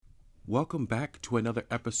welcome back to another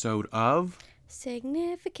episode of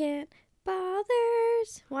Significant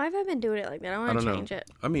Fathers. Why have I been doing it like that? I want to change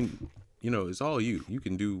it. I mean, it's all you. You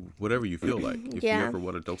can do whatever you feel like. If you ever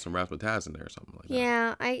want to dope some razzmatazz in there or something like that.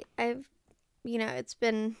 Yeah, I've, it's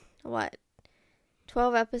been,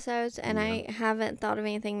 12 episodes, and I haven't thought of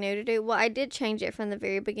anything new to do. Well, I did change it from the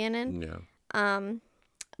very beginning. Yeah.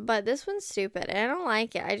 But this one's stupid, and I don't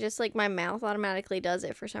like it. I just, my mouth automatically does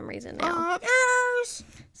it for some reason now.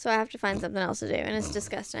 So I have to find something else to do, and it's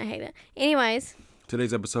disgusting. I hate it. Anyways.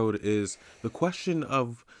 Today's episode is the question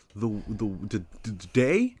of the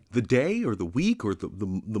day, or the week, or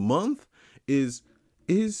the month is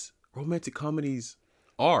romantic comedies,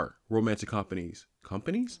 are romantic companies? Oh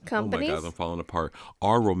my God, I'm falling apart.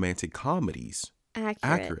 Are romantic comedies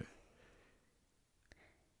accurate?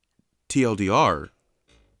 TLDR,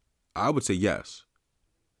 I would say yes.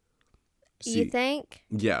 You think?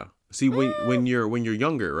 Yeah. See, when you're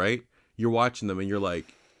younger, right? You're watching them and you're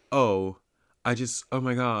like, oh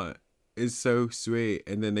my God, it's so sweet.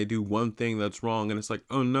 And then they do one thing that's wrong and it's like,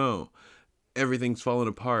 oh no, everything's falling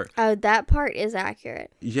apart. Oh, that part is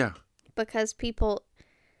accurate. Yeah. Because people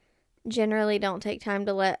generally don't take time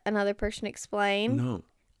to let another person explain. No.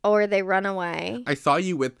 Or they run away. I saw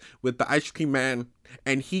you with the ice cream man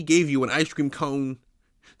and he gave you an ice cream cone.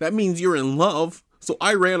 That means you're in love. So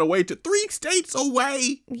I ran away to 3 states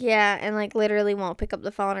away. Yeah, and literally won't pick up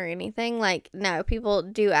the phone or anything. No, people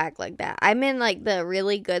do act like that. I mean, the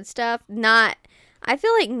really good stuff, I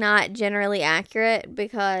feel like not generally accurate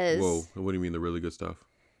because... Whoa, what do you mean the really good stuff?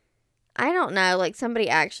 I don't know, somebody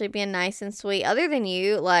actually being nice and sweet. Other than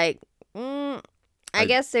you, I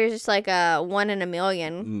guess there's just a 1 in a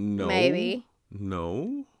million, maybe.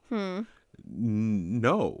 No.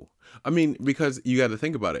 No. I mean, because you got to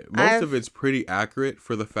think about it. Most of it's pretty accurate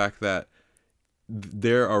for the fact that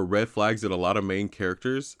there are red flags in a lot of main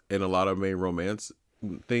characters and a lot of main romance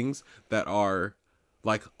things that are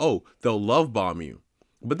they'll love bomb you.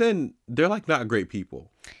 But then they're not great people.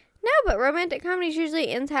 No, but romantic comedies usually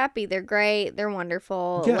ends happy. They're great. They're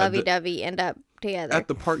wonderful. Yeah, lovey-dovey, end up together. At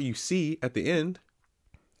the part you see at the end,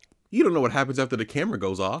 you don't know what happens after the camera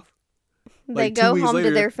goes off. They go home later,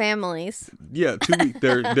 to their families. Yeah, 2 weeks.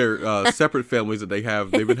 They're separate families that they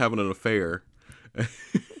have. They've been having an affair.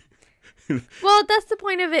 Well, that's the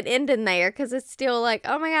point of it ending there, because it's still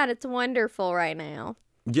oh my God, it's wonderful right now.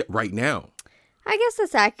 Yeah, right now. I guess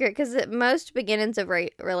that's accurate, because most beginnings of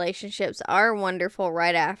relationships are wonderful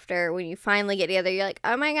right after. When you finally get together, you're like,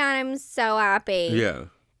 oh my God, I'm so happy. Yeah.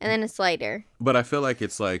 And then it's later. But I feel like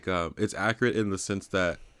it's it's accurate in the sense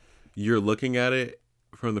that you're looking at it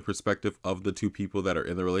from the perspective of the 2 people that are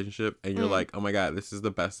in the relationship, and you're like, oh my God, this is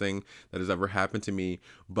the best thing that has ever happened to me,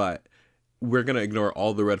 but we're gonna ignore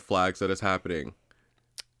all the red flags that is happening.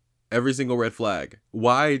 Every single red flag.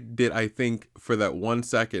 Why did I think for that 1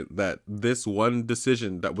 second that this one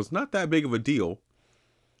decision that was not that big of a deal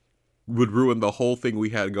would ruin the whole thing we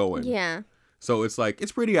had going? Yeah. So it's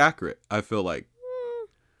it's pretty accurate, I feel like.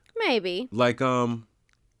 Maybe.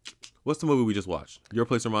 What's the movie we just watched? Your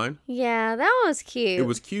Place or Mine? Yeah, that one was cute. It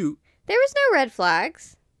was cute. There was no red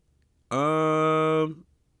flags. No,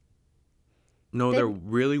 there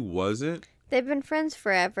really wasn't. They've been friends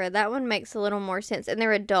forever. That one makes a little more sense. And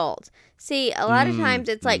they're adults. See, a lot of times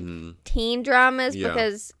it's teen dramas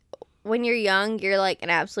because when you're young, you're an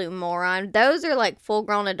absolute moron. Those are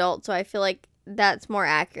full-grown adults, so I feel like that's more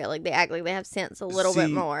accurate. They act like they have sense a little bit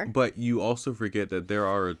more. But you also forget that there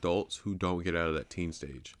are adults who don't get out of that teen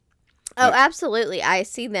stage. Oh, absolutely. I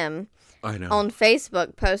see them I know. on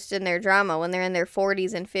Facebook posting their drama when they're in their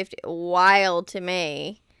 40s and 50s. Wild to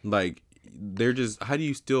me. They're just, how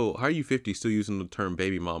are you 50 still using the term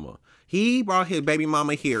baby mama? He brought his baby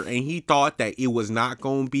mama here and he thought that it was not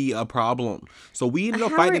going to be a problem. So we ended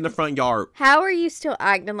up fighting in the front yard. How are you still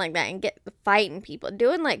acting like that and fighting people?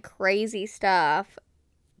 Doing crazy stuff.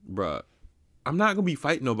 Bruh, I'm not going to be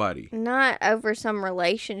fighting nobody. Not over some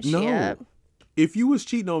relationship. No. If you was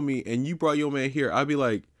cheating on me and you brought your man here, I'd be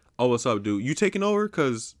like, oh, what's up, dude? You taking over?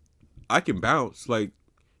 Because I can bounce.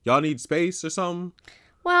 Y'all need space or something?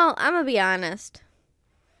 Well, I'm going to be honest.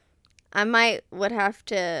 I would have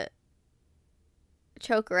to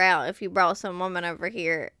choke her out if you brought some woman over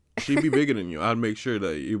here. She'd be bigger than you. I'd make sure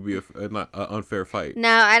that it would be an unfair fight. No,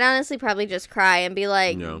 I'd honestly probably just cry and be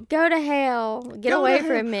like, go to hell. Get away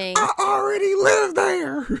from me. I already live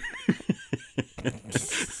there.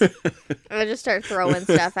 I'll just start throwing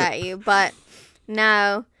stuff at you. But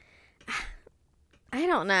no, I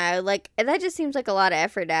don't know. That just seems like a lot of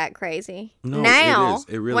effort to act crazy. No, now, it is.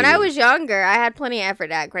 It really when is. I was younger, I had plenty of effort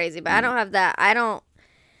to act crazy, but I don't have that.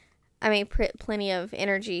 I mean, plenty of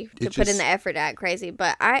energy to put in the effort to act crazy,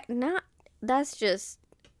 but that's just,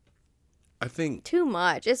 I think, too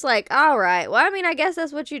much. It's like, all right, well, I mean, I guess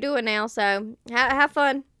that's what you're doing now, so have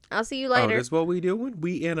fun. I'll see you later. Oh, that's what we doing?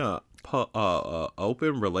 We in a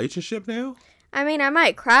open relationship now? I mean, I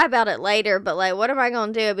might cry about it later, but like, what am I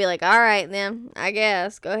gonna do? I'd be like, all right, then, I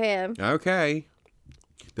guess, go ahead. Okay.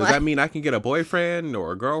 Does that mean I can get a boyfriend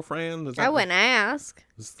or a girlfriend? I wouldn't ask.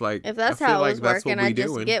 It's like, if that's how it was working, I'd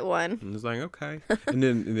just get one. And it's like, okay. and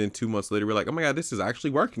then 2 months later, we're like, oh my God, this is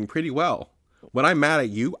actually working pretty well. When I'm mad at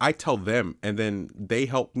you, I tell them, and then they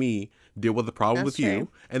help me deal with the problem with you,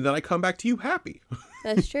 and then I come back to you happy.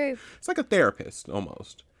 That's true. It's like a therapist,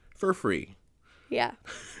 almost. For free. Yeah.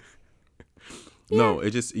 No,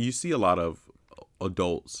 it just, you see a lot of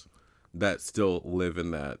adults that still live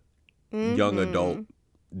in that young adult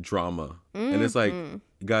drama. And it's like,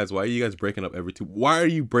 guys, why are you guys breaking up why are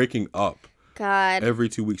you breaking up? God. Every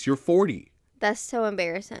 2 weeks? You're 40. That's so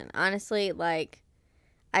embarrassing. Honestly, like,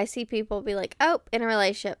 I see people be like, oh, in a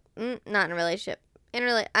relationship. Not in a relationship.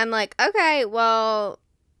 I'm like, okay, well,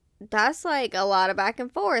 that's like a lot of back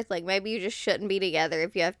and forth. Like, maybe you just shouldn't be together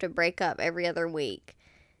if you have to break up every other week.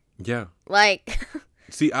 Yeah. Like,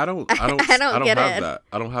 see, I don't get have it. that.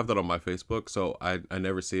 I don't have that on my Facebook, so I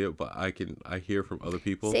never see it, but I hear from other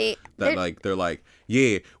people that they're like,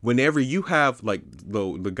 yeah, whenever you have like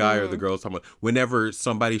the guy or the girl talking about, whenever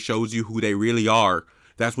somebody shows you who they really are,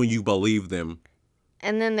 that's when you believe them.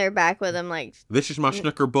 And then they're back with them like, this is my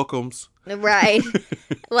Schnucker Bookums. Right.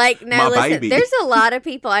 Like, no, my listen, baby. There's a lot of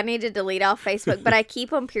people I need to delete off Facebook, but I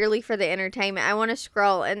keep them purely for the entertainment. I want to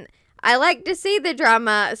scroll, and I like to see the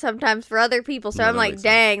drama sometimes for other people, so I'm like,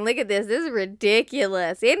 dang, look at this. This is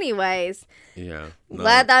ridiculous. Anyways. Yeah. No.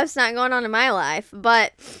 Glad that's not going on in my life.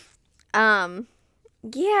 But,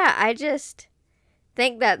 yeah, I just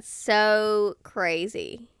think that's so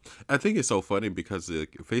crazy. I think it's so funny because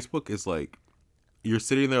Facebook is like, you're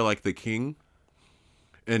sitting there like the king,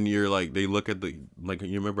 and you're like, they look at you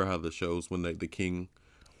remember how the shows when the king,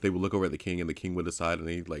 they would look over at the king and the king would decide, and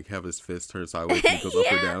he'd like have his fist turned sideways and he goes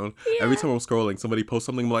up or down. Yeah. Every time I'm scrolling, somebody posts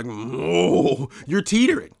something, I'm like, oh, you're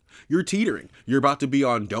teetering. You're about to be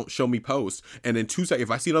on Don't Show Me Post. And in 2 seconds,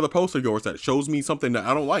 if I see another post of yours that shows me something that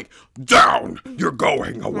I don't like, down, you're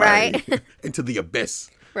going away. Right. Into the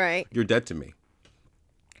abyss. Right. You're dead to me.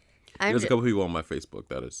 There's a couple people on my Facebook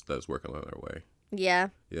that is working on their way. Yeah.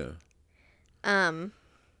 Yeah.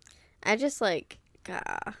 I just like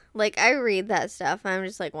I read that stuff and I'm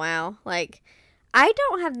just like, wow. Like, I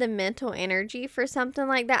don't have the mental energy for something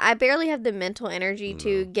like that. I barely have the mental energy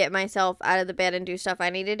to get myself out of the bed and do stuff I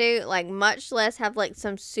need to do. Like, much less have like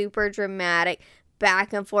some super dramatic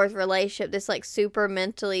back and forth relationship that's like super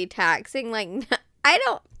mentally taxing. Like, I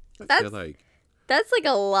don't. That's like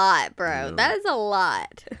a lot, bro. You know, that is a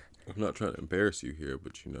lot. I'm not trying to embarrass you here,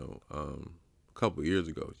 but a couple of years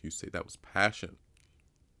ago, you say that was passion.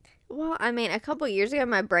 Well, I mean, a couple of years ago,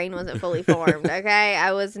 my brain wasn't fully formed, okay?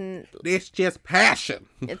 I wasn't... It's just passion.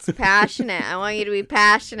 It's passionate. I want you to be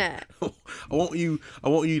passionate. I want you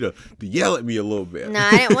to yell at me a little bit. No,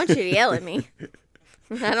 I didn't want you to yell at me.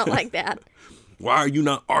 I don't like that. Why are you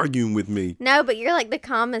not arguing with me? No, but you're like the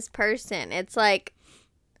calmest person. It's like,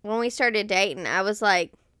 when we started dating, I was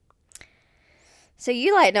like, so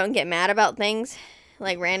you like don't get mad about things?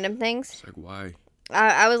 Like random things? It's like, why?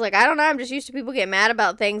 I was like, I don't know. I'm just used to people get mad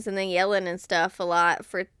about things and then yelling and stuff a lot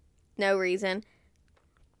for no reason.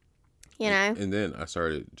 You know? And then I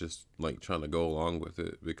started just like trying to go along with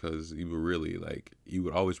it because you were really like, you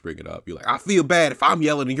would always bring it up. You're like, I feel bad if I'm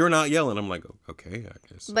yelling and you're not yelling. I'm like, okay, I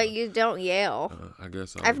guess. But you don't yell. I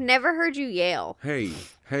guess. I've never heard you yell.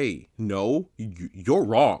 Hey, no, you're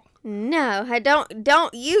wrong. No, I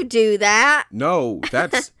don't you do that. No,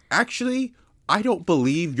 that's actually... I don't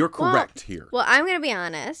believe you're correct here. Well, I'm going to be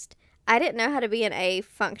honest. I didn't know how to be in a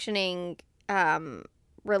functioning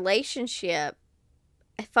relationship,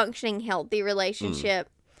 a functioning, healthy relationship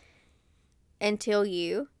until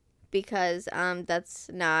you, because that's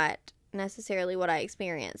not necessarily what I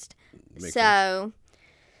experienced. Makes sense.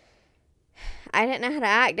 I didn't know how to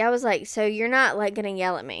act. I was like, so you're not like going to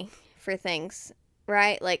yell at me for things,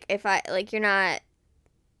 right? Like if I, like you're not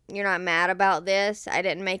mad about this. I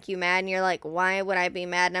didn't make you mad. And you're like, why would I be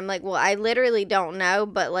mad? And I'm like, well, I literally don't know.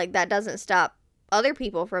 But, like, that doesn't stop other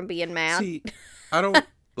people from being mad. See, I don't,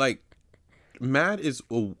 like, mad is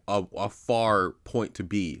a far point to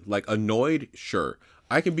be. Like, annoyed, sure.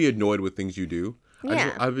 I can be annoyed with things you do.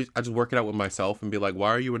 Yeah. I just work it out with myself and be like, why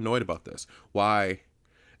are you annoyed about this? Why?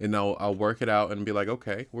 And I'll work it out and be like,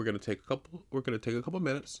 okay, we're going to take a couple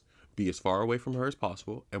minutes, be as far away from her as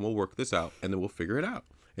possible, and we'll work this out, and then we'll figure it out.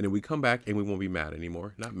 and then we come back and we won't be mad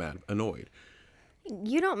anymore. Not mad, annoyed.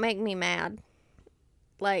 You don't make me mad.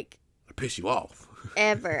 Like, I piss you off.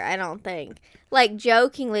 Ever, I don't think. Like,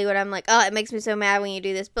 jokingly when I'm like, oh, it makes me so mad when you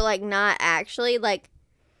do this, but like not actually. Like,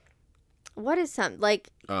 what is something like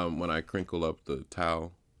when I crinkle up the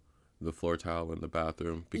towel, the floor towel in the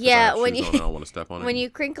bathroom because yeah, I have when shoes you, on and I don't want to step on it. When you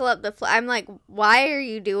crinkle up the floor, I'm like, why are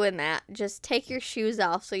you doing that? Just take your shoes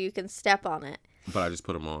off so you can step on it. But I just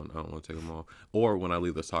put them on. I don't want to take them off. Or when I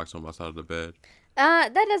leave the socks on my side of the bed.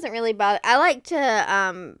 That doesn't really bother. I like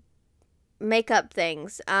to make up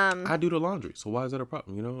things. I do the laundry, so why is that a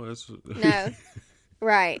problem? You know, it's no,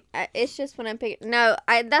 right. It's just when I'm picking. No,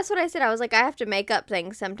 that's what I said. I was like, I have to make up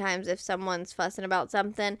things sometimes if someone's fussing about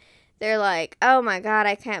something. They're like, oh my God,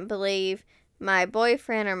 I can't believe my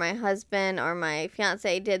boyfriend or my husband or my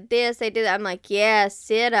fiance did this. They did that. I'm like, yeah,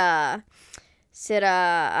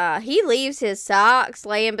 he leaves his socks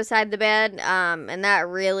laying beside the bed. And that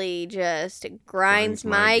really just grinds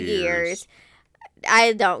my gears.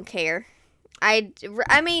 I don't care. I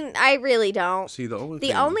mean, I really don't. See, the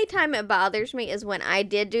only time it bothers me is when I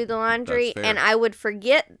did do the laundry and I would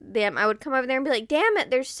forget them. I would come over there and be like, damn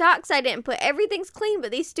it, there's socks I didn't put. Everything's clean,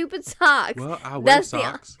 but these stupid socks. Well, I wear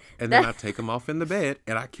socks, and then I take them off in the bed,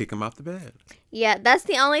 and I kick them off the bed. Yeah, that's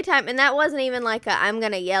the only time. And that wasn't even like I'm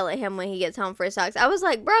going to yell at him when he gets home for his socks. I was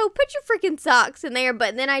like, bro, put your freaking socks in there.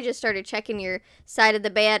 But then I just started checking your side of the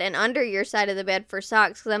bed and under your side of the bed for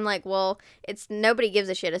socks. Because I'm like, well, nobody gives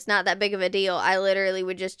a shit. It's not that big of a deal. I literally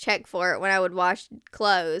would just check for it when I would wash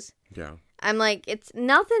clothes. Yeah. I'm like,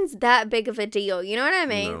 nothing's that big of a deal. You know what I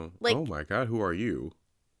mean? No. Like, oh my God, who are you?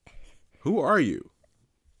 Who are you?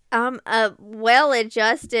 I'm a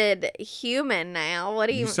well-adjusted human now. What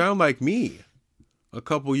do you... You sound like me a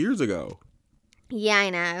couple years ago. Yeah, I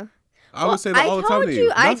know. I would say that all the time to you.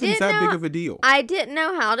 Nothing's that big of a deal. I didn't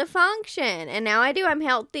know how to function, and now I do. I'm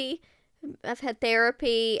healthy. I've had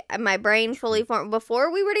therapy. My brain fully formed.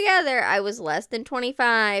 Before we were together, I was less than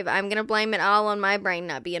 25. I'm going to blame it all on my brain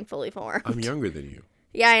not being fully formed. I'm younger than you.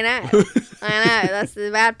 Yeah, I know. I know. That's the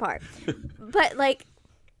bad part. But, like,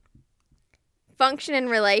 function in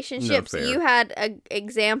relationships, you had a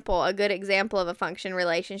good example of a function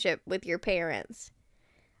relationship with your parents.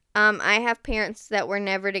 I have parents that were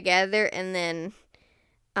never together, and then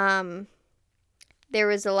there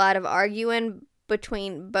was a lot of arguing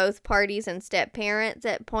between both parties and step parents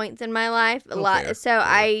at points in my life. There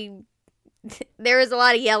was a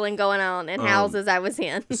lot of yelling going on in houses I was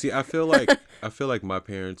in. See, I feel like my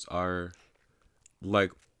parents are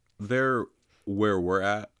like, they're where we're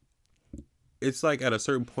at. It's like at a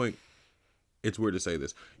certain point, it's weird to say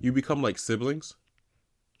this, you become like siblings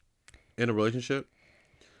in a relationship.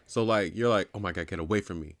 So like, you're like, oh my God, get away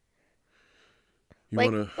from me. You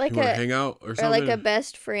wanna hang out or something? Or like a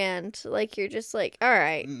best friend. Like, you're just like, all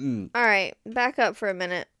right, back up for a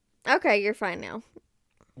minute. Okay, you're fine now.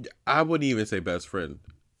 I wouldn't even say best friend.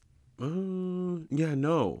 Yeah,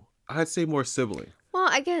 no. I'd say more sibling. Well,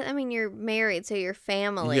 I mean, you're married, so you're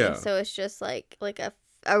family. Yeah. So it's just like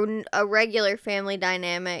a regular family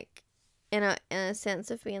dynamic in a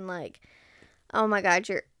sense of being like, oh my God,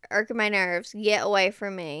 you're irking my nerves. Get away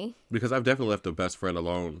from me. Because I've definitely left a best friend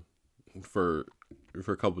alone for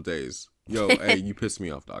a couple days. Yo, hey, you pissed me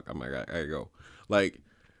off, dog. I'm like, I gotta go. Like,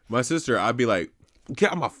 my sister, I'd be like,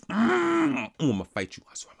 I'm gonna fight you.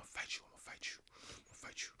 I swear, I'm gonna fight you.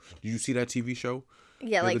 Did you see that TV show?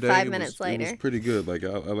 Yeah, like 5 minutes later. It was pretty good. Like, I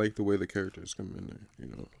like the way the characters come in there, you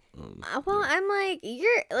know. Well, I'm like,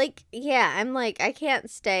 you're like, yeah, I'm like, I can't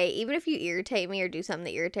stay. Even if you irritate me or do something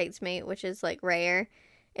that irritates me, which is like rare.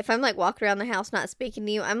 If I'm like walking around the house not speaking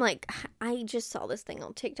to you, I'm like, I just saw this thing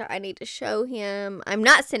on TikTok. I need to show him. I'm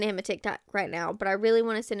not sending him a TikTok right now, but I really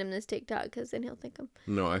want to send him this TikTok because then he'll think I'm...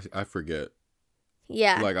 No, I forget.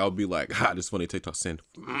 Yeah. Like, I'll be like, this funny TikTok send.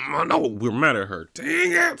 No, we're mad at her.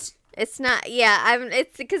 Dang it. It's not, yeah,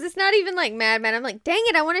 it's because it's not even like mad. I'm like, dang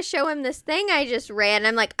it, I want to show him this thing I just read. And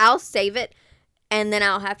I'm like, I'll save it and then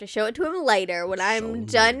I'll have to show it to him later when I'm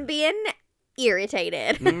done being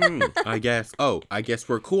irritated. I guess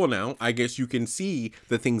we're cool now. I guess you can see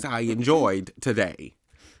the things I enjoyed today.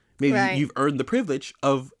 Maybe you've earned the privilege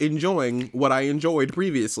of enjoying what I enjoyed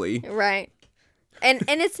previously. Right. And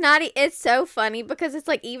it's so funny because it's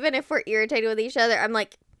like, even if we're irritated with each other, I'm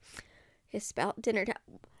like, it's about dinner time.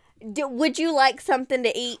 Would you like something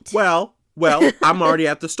to eat? Well, I'm already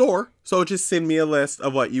at the store, so just send me a list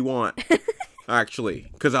of what you want.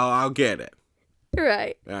 Actually, because I'll get it.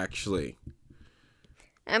 Right. Actually.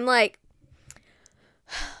 I'm like,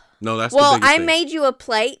 no, that's well, the biggest I thing. made you a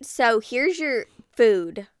plate, so here's your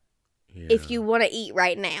food. Yeah. If you want to eat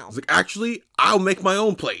right now. It's like, actually, I'll make my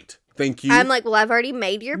own plate. Thank you. I'm like, well, I've already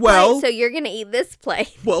made your plate, so you're going to eat this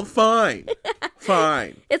plate. Well, fine.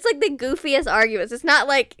 Fine. It's like the goofiest arguments. It's not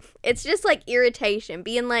like, it's just like irritation,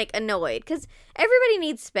 being like annoyed. Because everybody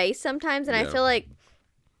needs space sometimes. And I feel like,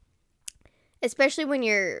 especially when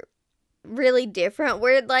you're really different,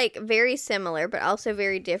 we're like very similar, but also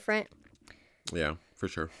very different. Yeah, for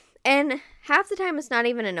sure. And half the time it's not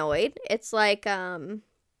even annoyed. It's like,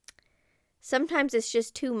 sometimes it's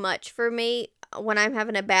just too much for me when I'm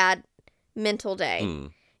having a bad mental day.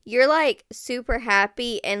 You're like super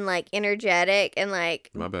happy and like energetic and like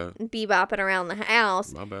my bad, bebopping around the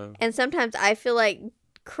house. My bad. And sometimes I feel like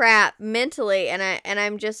crap mentally, and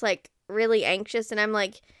I'm just like really anxious, and I'm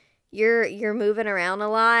like, you're moving around a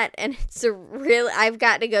lot, and it's a really, I've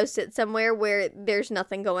got to go sit somewhere where there's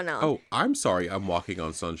nothing going on. Oh, I'm sorry, I'm walking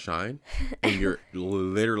on sunshine and you're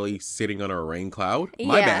literally sitting on a rain cloud.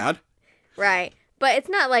 My bad. Right. But it's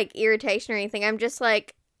not like irritation or anything. I'm just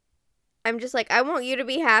like, I want you to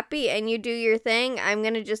be happy and you do your thing. I'm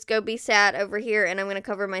going to just go be sad over here, and I'm going to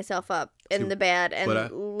cover myself up in the bed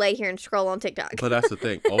and lay here and scroll on TikTok. But that's the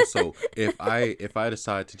thing. Also, if I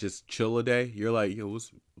decide to just chill a day, you're like, yo,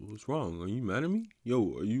 what's wrong? Are you mad at me?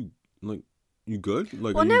 Yo, are you like, you good?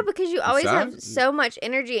 Like, well, no, because you always have so much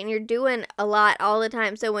energy and you're doing a lot all the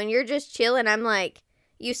time. So when you're just chilling, I'm like,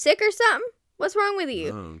 you sick or something? What's wrong with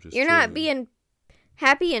you? No, I'm just you're chilling. not being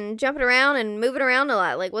happy and jumping around and moving around a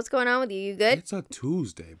lot. Like, what's going on with you? You good? It's a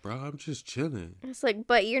Tuesday, bro. I'm just chilling. It's like,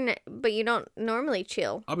 but you don't normally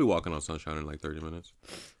chill. I'll be walking on sunshine in like 30 minutes.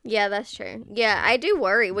 Yeah, that's true. Yeah, I do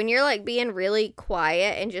worry when you're like being really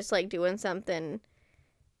quiet and just like doing something,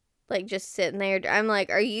 like just sitting there. I'm like,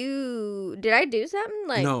 did I do something?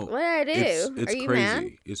 Like, no, what did I do? It's Are you crazy.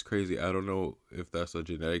 mad? It's crazy. I don't know if that's a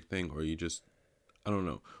genetic thing or you just, I don't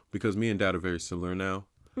know. Because me and Dad are very similar now.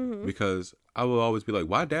 Mm-hmm. Because I will always be like,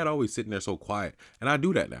 why Dad always sitting there so quiet? And I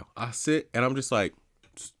do that now. I sit and I'm just like,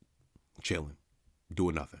 chilling,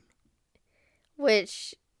 doing nothing.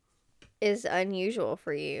 Which is unusual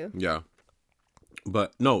for you. Yeah.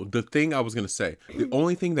 But no, the thing I was going to say, the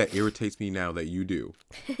only thing that irritates me now that you do,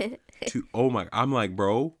 I'm like,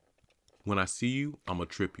 bro, when I see you, I'm going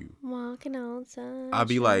to trip you. Walking on sunshine. I'll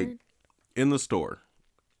be like in the store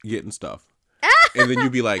getting stuff. And then you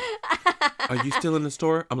be like, are you still in the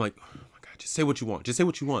store? I'm like, oh my God, just say what you want. Just say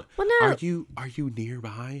what you want. Well, no. Are you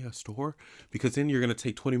nearby a store? Because then you're going to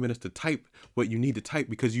take 20 minutes to type what you need to type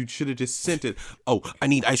because you should have just sent it. Oh, I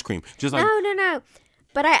need ice cream. Just like. No.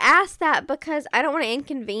 But I asked that because I don't want to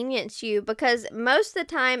inconvenience you, because most of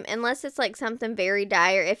the time, unless it's like something very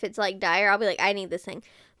dire, if it's like dire, I'll be like, I need this thing.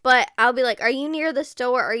 But I'll be like, are you near the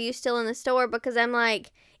store? Are you still in the store? Because I'm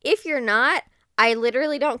like, if you're not, I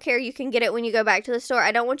literally don't care. You can get it when you go back to the store.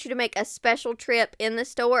 I don't want you to make a special trip in the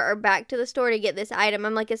store or back to the store to get this item.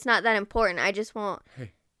 I'm like, it's not that important. I just want...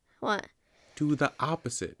 Hey. What? Do the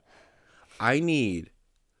opposite. I need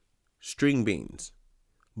string beans.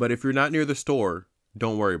 But if you're not near the store,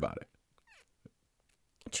 don't worry about it.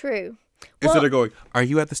 True. Instead of going, are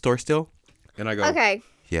you at the store still? And I go, okay.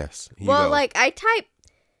 Yes. Like I type...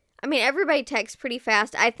 I mean, everybody texts pretty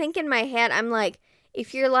fast. I think in my head, I'm like,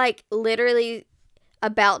 if you're like literally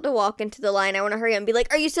about to walk into the line, I want to hurry up and be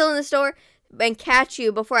like, are you still in the store? And catch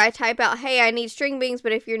you before I type out, hey, I need string beans.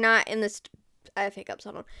 But if you're not in the I have hiccups,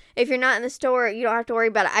 hold on. If you're not in the store, you don't have to worry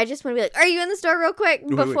about it. I just want to be like, are you in the store real quick?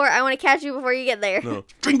 Before I want to catch you before you get there. No.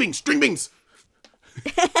 String beans.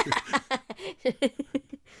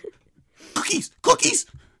 Cookies.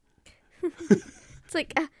 It's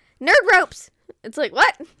like, nerd ropes. It's like,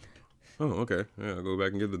 what? Oh, okay. Yeah, I'll go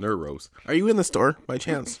back and get the nerd ropes. Are you in the store by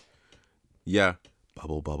chance? Yeah.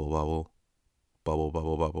 Bubble. Bubble. Bro,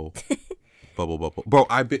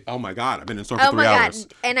 oh my God, I've been in the store for 3 hours.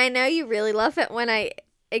 God. And I know you really love it when I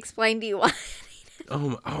explain to you why.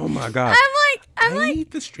 Oh my God. I'm like,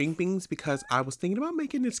 need the string beans because I was thinking about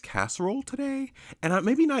making this casserole today. And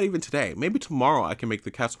maybe not even today. Maybe tomorrow I can make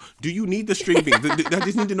the casserole. Do you need the string beans? I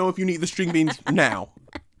just need to know if you need the string beans now.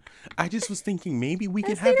 I just was thinking maybe we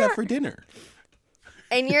can have that for dinner.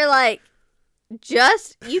 And you're like,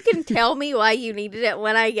 you can tell me why you needed it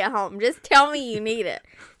when I get home. Just tell me you need it.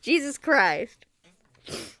 Jesus Christ.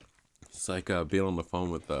 It's like being on the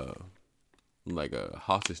phone with like a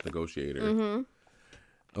hostage negotiator.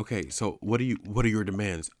 Mm-hmm. Okay, so what are your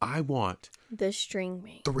demands? I want the string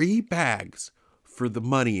beans. 3 bags for the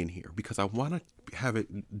money in here because I want to have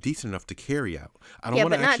it decent enough to carry out. I don't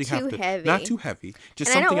want to actually have to heavy. Not too heavy.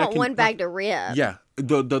 Just and something I don't want one bag to rip. Yeah.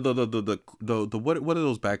 The what are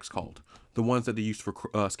those bags called? The ones that they use for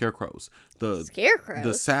scarecrows. Scarecrows?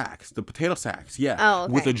 The sacks. The potato sacks. Yeah. Oh,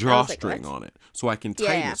 okay. With a drawstring on it. So I can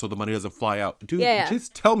tighten it so the money doesn't fly out. Dude,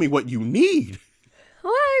 just tell me what you need.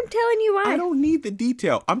 Well, I'm telling you why. I don't need the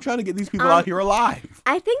detail. I'm trying to get these people out here alive.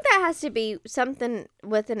 I think that has to be something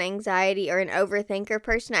with an anxiety or an overthinker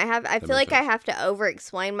person. I feel like I have to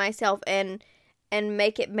over-explain myself and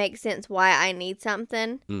make it make sense why I need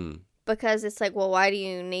something. Because it's like, well, why do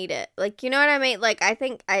you need it? Like, you know what I mean? Like, I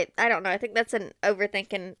think, I don't know. I think that's an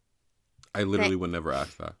overthinking I literally would never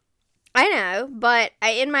ask that. I know, but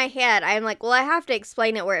in my head, I'm like, well, I have to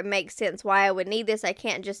explain it where it makes sense why I would need this. I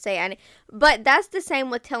can't just say I need. But that's the same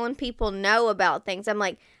with telling people no about things. I'm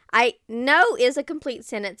like, no is a complete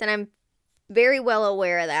sentence, and I'm very well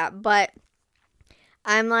aware of that. But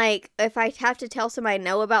I'm like, if I have to tell somebody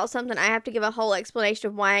no about something, I have to give a whole explanation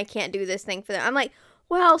of why I can't do this thing for them. I'm like,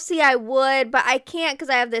 well, see, I would, but I can't because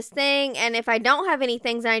I have this thing, and if I don't have any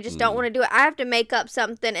things and I just don't want to do it, I have to make up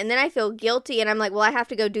something, and then I feel guilty, and I'm like, well, I have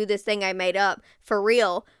to go do this thing I made up for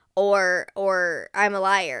real, or I'm a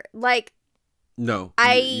liar. Like, no,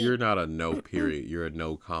 you're not a no, period. You're a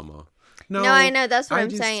no, comma. No, I know, that's what I'm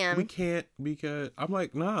saying. We can't, because I'm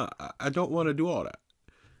like, nah, I don't want to do all that.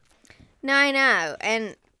 No, I know,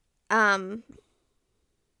 and,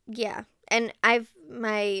 yeah, and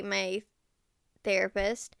my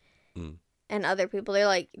therapist and other people, they're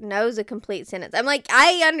like, no is a complete sentence. I'm like,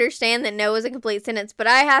 I understand that no is a complete sentence, but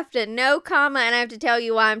I have to no comma, and I have to tell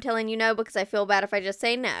you why I'm telling you no, because I feel bad if I just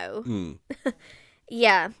say no.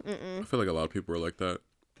 Yeah. I feel like a lot of people are like that.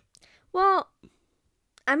 Well,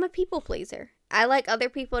 I'm a people pleaser. I like other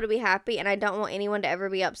people to be happy, and I don't want anyone to ever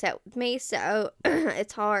be upset with me, so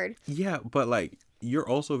it's hard. Yeah, but like, you're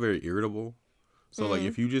also very irritable, so like,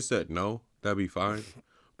 if you just said no, that'd be fine,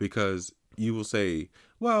 because you will say,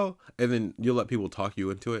 well, and then you'll let people talk you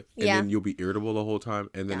into it, and then you'll be irritable the whole time,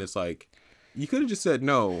 and then it's like, you could have just said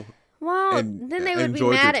no. Well, then they would be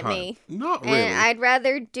mad at me. Not really. And I'd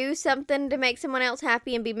rather do something to make someone else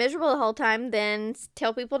happy and be miserable the whole time than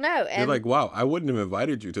tell people no. And you're like, wow, I wouldn't have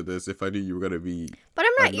invited you to this if I knew you were going to be But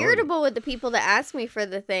I'm not irritable with the people that ask me for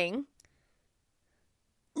the thing.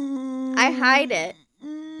 I hide it.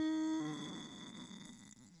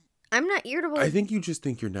 I'm not irritable. I think you just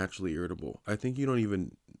think you're naturally irritable. I think you don't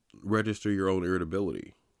even register your own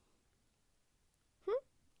irritability.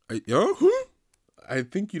 I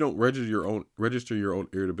think you don't register your own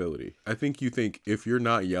irritability. I think you think if you're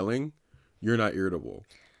not yelling, you're not irritable.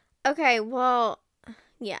 Okay, well,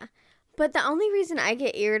 yeah. But the only reason I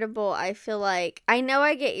get irritable, I feel like, I know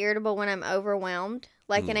I get irritable when I'm overwhelmed,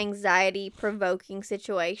 like an anxiety-provoking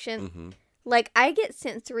situation. Like, I get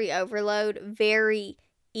sensory overload very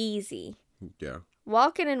easy. Yeah.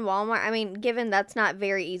 Walking in Walmart, I mean, given that's not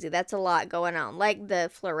very easy, that's a lot going on. Like the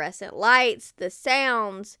fluorescent lights, the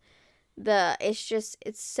sounds,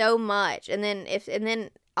 it's so much. And then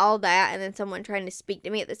all that, and then someone trying to speak to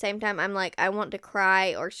me at the same time, I'm like, I want to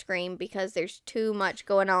cry or scream because there's too much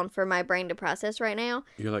going on for my brain to process right now.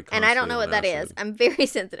 You're like, and I don't know what that is. I'm very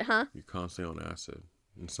sensitive, huh? You're constantly on acid.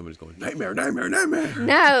 And somebody's going, nightmare, nightmare, nightmare.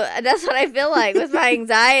 No, that's what I feel like with my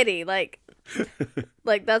anxiety. Like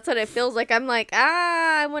that's what it feels like. I'm like,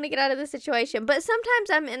 I want to get out of this situation. But sometimes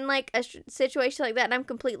I'm in like a situation like that and I'm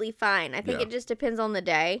completely fine. I think it just depends on the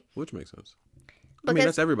day. Which makes sense. I mean,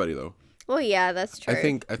 that's everybody though. Well, yeah, that's true.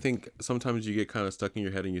 I think sometimes you get kind of stuck in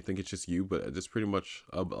your head and you think it's just you, but it's pretty much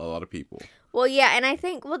a lot of people. Well, yeah, and I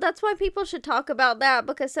think, that's why people should talk about that,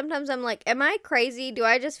 because sometimes I'm like, am I crazy? Do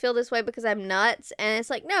I just feel this way because I'm nuts? And it's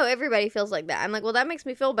like, no, everybody feels like that. I'm like, well, that makes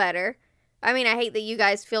me feel better. I mean, I hate that you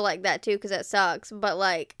guys feel like that too, because that sucks, but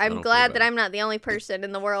like, I'm glad that I'm not the only person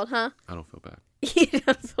in the world, huh? I don't feel bad. You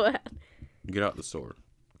don't feel bad. Get out the store.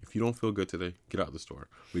 If you don't feel good today, get out of the store,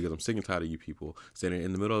 because I'm sick and tired of you people standing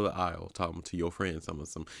in the middle of the aisle talking to your friends.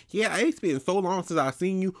 Yeah, it's been so long since I've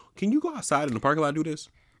seen you. Can you go outside in the parking lot and do this?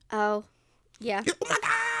 Oh, yeah. Oh my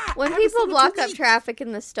God! When people block up traffic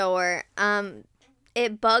in the store,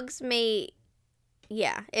 it bugs me.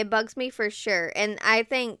 Yeah, it bugs me for sure. And I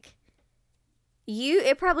think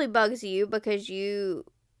it probably bugs you because you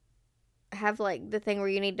have like the thing where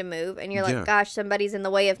you need to move and you're like, gosh, somebody's in the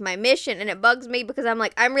way of my mission, and it bugs me because I'm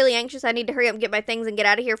like, I'm really anxious. I need to hurry up and get my things and get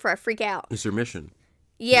out of here before I freak out. It's your mission.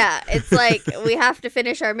 Yeah, it's like we have to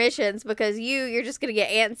finish our missions because you're just gonna get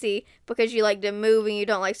antsy because you like to move and you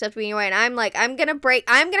don't like stuff to be in your way. And I'm like, I'm gonna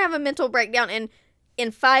have a mental breakdown in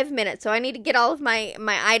 5 minutes, so I need to get all of my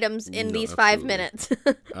items in these 5 minutes.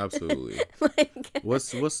 Absolutely.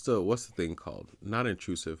 What's the thing called? Not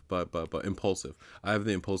intrusive, but impulsive. I have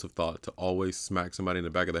the impulsive thought to always smack somebody in the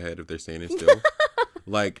back of the head if they're standing still.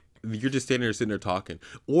 Like, you're just sitting there talking.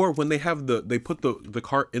 Or when they put the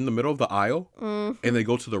cart in the middle of the aisle and they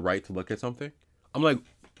go to the right to look at something. I'm like,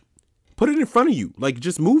 put it in front of you. Like,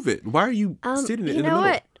 just move it. Why are you sitting in the middle? You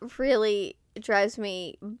know what really drives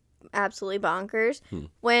me absolutely bonkers.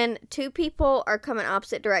 When two people are coming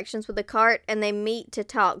opposite directions with a cart and they meet to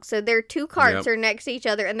talk. So their two carts are next to each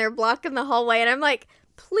other and they're blocking the hallway. And I'm like,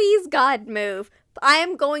 please, God, move. I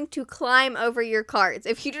am going to climb over your carts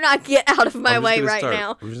if you do not get out of my way right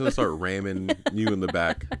now. I'm just going to start ramming you in the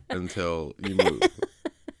back until you move.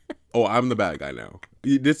 Oh, I'm the bad guy now.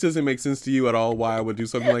 This doesn't make sense to you at all why I would do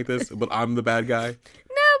something like this, but I'm the bad guy. No,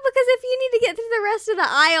 because if you need to get through the rest of the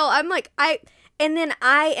aisle,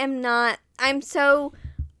 I'm so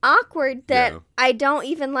awkward that I don't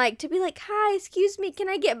even like to be like, hi, excuse me, can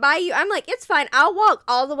I get by you? I'm like, it's fine. I'll walk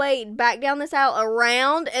all the way back down this aisle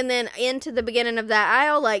around and then into the beginning of that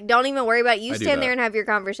aisle. Like, don't even worry about it. You stand there and have your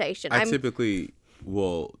conversation. I typically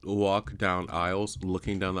will walk down aisles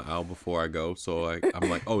looking down the aisle before I go. So I'm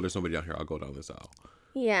like, oh, there's somebody down here. I'll go down this aisle.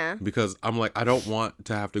 Yeah. Because I'm like, I don't want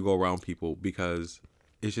to have to go around people because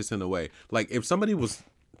it's just in the way. Like, if somebody was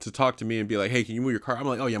to talk to me and be like, hey, can you move your car? I'm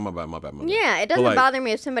like, oh, yeah, my bad. Yeah, it doesn't bother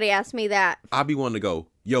me if somebody asks me that. I'll be wanting to go,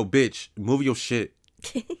 yo, bitch, move your shit.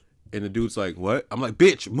 And the dude's like, what? I'm like,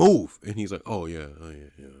 bitch, move. And he's like, oh, yeah.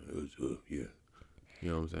 You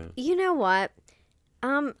know what I'm saying? You know what?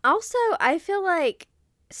 Also, I feel like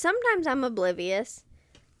sometimes I'm oblivious,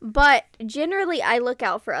 but generally I look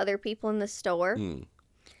out for other people in the store.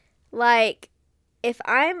 Like, if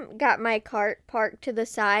I'm got my cart parked to the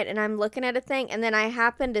side and I'm looking at a thing and then I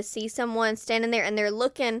happen to see someone standing there and they're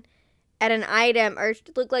looking at an item or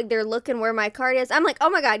look like they're looking where my cart is, I'm like, oh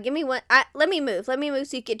my God, give me one. Let me move so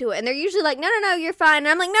you get to it. And they're usually like, no, you're fine. And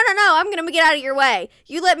I'm like, no, I'm going to get out of your way.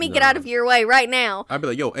 You let me get out of your way right now. I'd be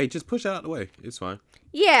like, yo, hey, just push it out of the way. It's fine.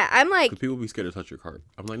 Yeah, I'm like... Because people be scared to touch your cart.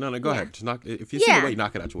 I'm like, no, go ahead. Just knock. If you see the way,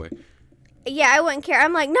 knock it out your way. Yeah, I wouldn't care.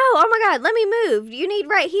 I'm like, no, oh my God, let me move. You need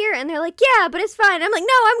right here. And they're like, yeah, but it's fine. I'm like,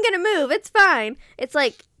 no, I'm going to move. It's fine. It's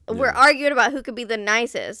like, we're arguing about who could be the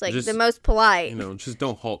nicest, like just, the most polite. Just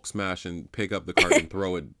don't Hulk smash and pick up the cart and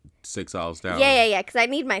throw it 6 aisles down. Yeah, because I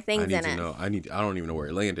need my things in it. I don't even know where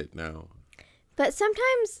it landed now. But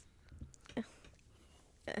sometimes,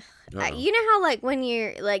 you know how like when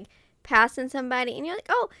you're like passing somebody and you're like,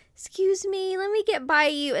 oh, excuse me, let me get by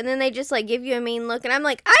you, and then they just like give you a mean look, and I'm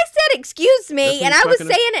like, I said excuse me, and I was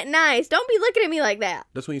saying it nice. Don't be looking at me like that.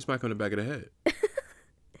 That's when you smack them in the back of the head.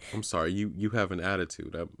 I'm sorry, you have an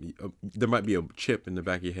attitude. There might be a chip in the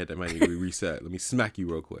back of your head that might need to be reset. Let me smack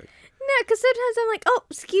you real quick. No, because sometimes I'm like, oh,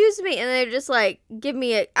 excuse me, and they're just like, give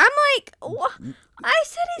me a. I'm like, what? I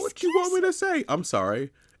said excuse. What you want me to say? I'm sorry.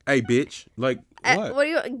 Hey, bitch. Like, what? What do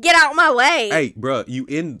you... Get out my way. Hey, bruh, you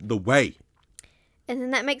in the way. And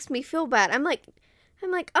then that makes me feel bad. I'm like,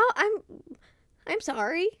 oh, I'm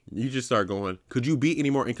sorry. You just start going, could you be any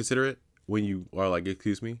more inconsiderate when you are like,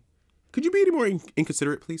 excuse me? Could you be any more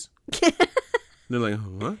inconsiderate, please? And they're like,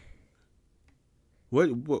 huh? What?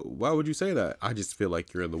 Why would you say that? I just feel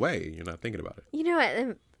like you're in the way. You're not thinking about it. You know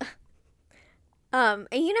what? And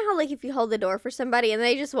you know how like if you hold the door for somebody and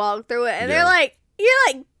they just walk through it and they're like, you're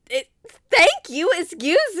like, thank you,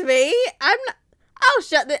 excuse me. I will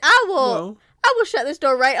shut this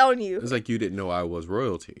door right on you. It's like you didn't know I was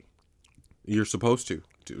royalty. You're supposed to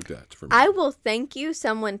do that for me. I will thank you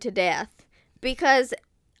someone to death because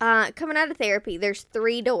coming out of therapy, there's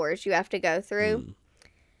 3 doors you have to go through.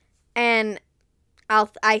 And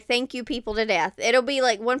I thank you people to death. It'll be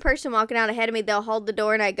like one person walking out ahead of me, they'll hold the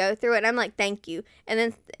door and I go through it and I'm like, thank you. And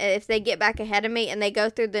then if they get back ahead of me and they go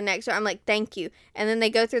through the next door, I'm like, thank you. And then they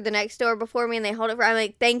go through the next door before me and they hold it for, I'm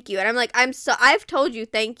like, thank you. And I'm like, I've told you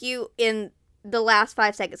thank you in the last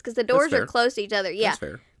 5 seconds because the doors are close to each other. Yeah. That's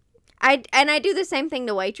fair. I do the same thing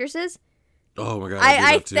to waitresses. Oh my God.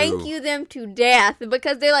 I thank you them to death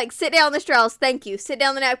because they're like, sit down the straws, thank you. Sit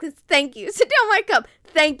down the napkins, thank you. Sit down my cup,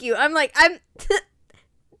 thank you. I'm like,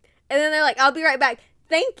 and then they're like, I'll be right back.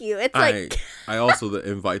 Thank you. It's like... I also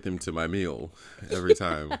invite them to my meal every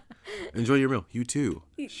time. Enjoy your meal. You too.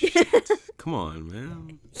 Shit. Come on,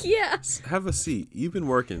 man. Yeah. Have a seat. You've been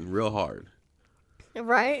working real hard.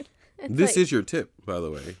 Right? This is your tip, by the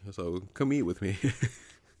way. So come eat with me.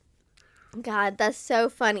 God, that's so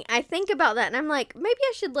funny. I think about that and I'm like, maybe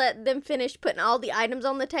I should let them finish putting all the items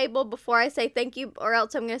on the table before I say thank you, or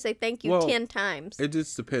else I'm going to say thank you 10 times. It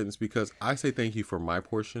just depends because I say thank you for my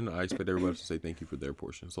portion. I expect everybody else to say thank you for their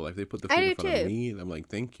portion. So like they put the food in front of me and I'm like,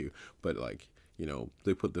 thank you. But like,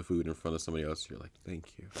 they put the food in front of somebody else. You're like,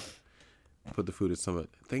 thank you. Put the food in somebody.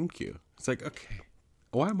 Thank you. It's like, okay.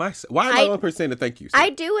 Why am I the only person saying the thank you? I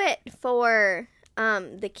do it for...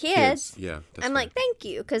 the kids. Yeah, I'm fair. Like, thank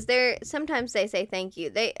you, because sometimes they say thank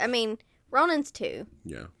you. Ronan's 2.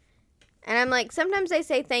 Yeah. And I'm like, sometimes they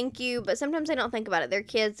say thank you, but sometimes they don't think about it. They're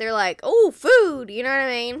kids. They're like, oh, food. You know what I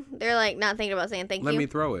mean? They're like not thinking about saying thank you. Let me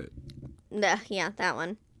throw it. Yeah, that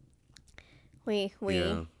one. We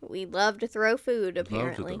love to throw food,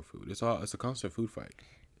 apparently. Love to throw food. It's a constant food fight.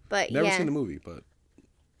 But Never seen the movie, but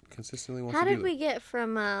consistently wants to do How that. did we get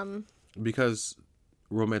from Because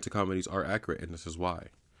romantic comedies are accurate, and this is why.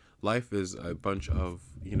 Life is a bunch of,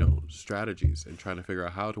 strategies and trying to figure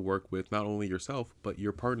out how to work with not only yourself, but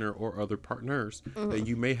your partner or other partners that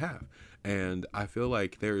you may have. And I feel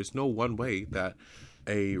like there is no one way that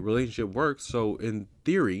a relationship works. So in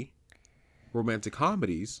theory, romantic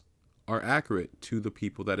comedies are accurate to the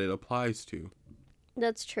people that it applies to.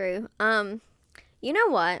 That's true. You know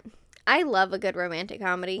what? I love a good romantic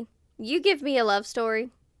comedy. You give me a love story,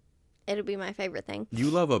 it'll be my favorite thing. You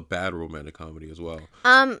love a bad romantic comedy as well.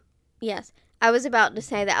 Yes. I was about to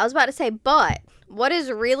say that. I was about to say, but what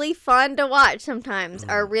is really fun to watch sometimes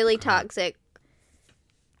are really toxic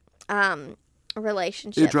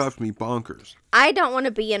relationships. It drives me bonkers. I don't want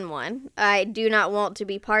to be in one. I do not want to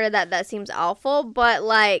be part of that. That seems awful. But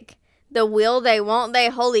like the will they, won't they,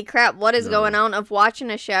 holy crap, what is going on of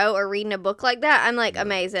watching a show or reading a book like that? I'm like,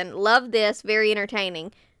 amazing. Love this. Very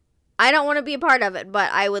entertaining. I don't want to be a part of it,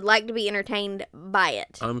 but I would like to be entertained by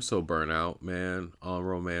it. I'm so burnt out, man, on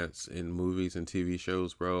romance in movies and TV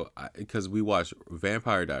shows, bro. Because we watched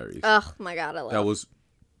Vampire Diaries. Oh, my God, I love it. That was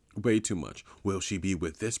way too much. Will she be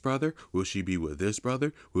with this brother? Will she be with this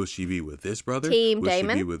brother? Will she be with this brother? Team Will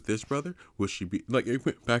Damon? she be with this brother? Will she be... Like, it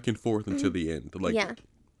went back and forth until the end. Like, yeah.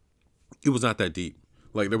 It was not that deep.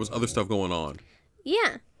 Like, there was other stuff going on.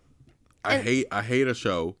 Yeah. I hate a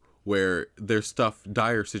show where there's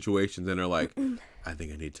dire situations and they're like, I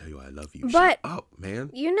think I need to tell you I love you. But shut up,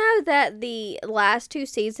 man. You know that the last 2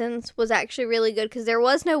 seasons was actually really good because there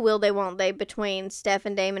was no will they, won't they between Steph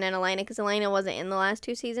and Damon and Elena because Elena wasn't in the last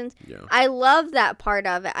 2 seasons. Yeah. I love that part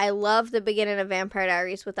of it. I love the beginning of Vampire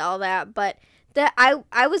Diaries with all that, but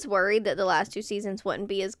I was worried that the last 2 seasons wouldn't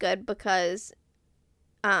be as good because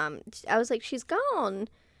I was like, she's gone.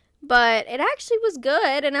 But it actually was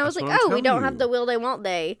good, and I was like, oh, we don't have the will they, won't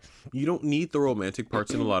they. You don't need the romantic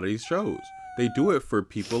parts in a lot of these shows. They do it for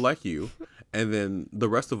people like you, and then the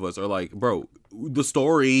rest of us are like, bro, the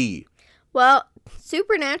story. Well,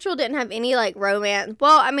 Supernatural didn't have any, like, romance.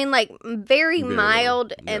 Well, I mean, like, very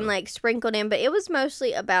mild and, like, sprinkled in, but it was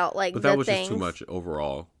mostly about, like, but that was just too much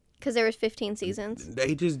overall. Because there was 15 seasons.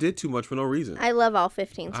 They just did too much for no reason. I love all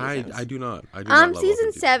 15 seasons. I do not. I do not love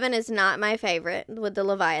season 7 is not my favorite with the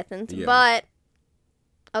Leviathans, but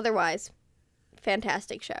otherwise,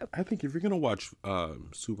 fantastic show. I think if you're gonna watch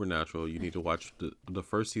Supernatural, you need to watch the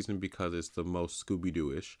first season because it's the most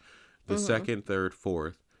Scooby-Doo-ish. The second, third,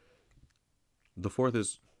 fourth. The fourth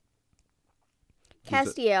is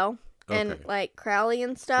Castiel and like Crowley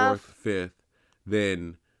and stuff. Fourth, fifth,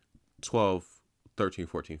 then 12. 13,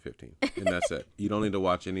 14, 15. And that's it. You don't need to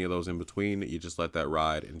watch any of those in between. You just let that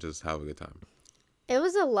ride and just have a good time. It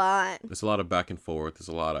was a lot. It's a lot of back and forth. There's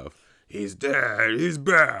a lot of, he's dead, he's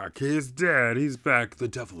back, he's dead, he's back. The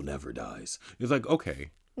devil never dies. It's like,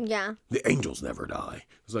 okay. Yeah. The angels never die.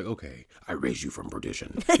 It's like, okay, I raise you from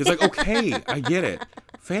perdition. It's like, okay, I get it.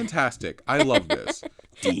 Fantastic. I love this.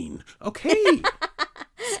 Dean. Okay.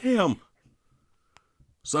 Sam.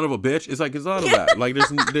 Son of a bitch. It's like, it's none of that. Like,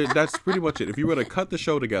 that's pretty much it. If you were to cut the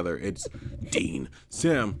show together, it's Dean,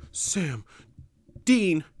 Sam,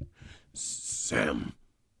 Dean, Sam.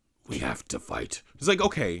 We have to fight. It's like,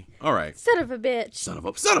 okay, all right. Son of a bitch. Son of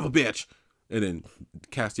a bitch. And then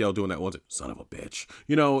Castiel doing that one. Son of a bitch.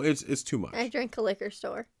 You know, it's too much. I drank a liquor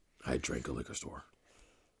store. I drank a liquor store.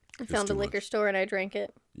 I found a liquor store and I drank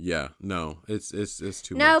it. Yeah, no, it's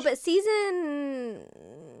too much. No, but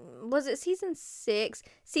was it season 6?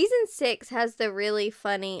 Season 6 has the really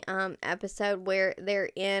funny episode where they're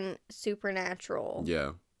in Supernatural.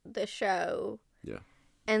 Yeah. The show. Yeah.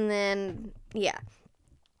 And then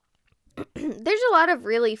there's a lot of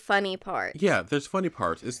really funny parts. Yeah, there's funny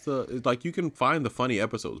parts. It's like you can find the funny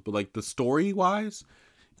episodes, but like the story wise,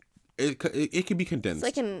 it can be condensed.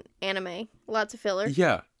 It's like an anime, lots of filler.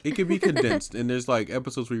 Yeah, it can be condensed, and there's like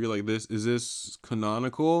episodes where you're like, is this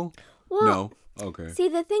canonical? Well, no. Okay. See,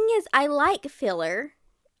 the thing is, I like filler,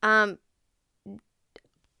 in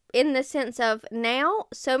the sense of now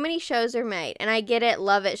so many shows are made, and I get it,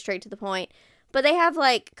 love it, straight to the point. But they have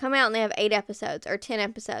like come out and they have 8 episodes or 10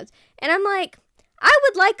 episodes, and I'm like, I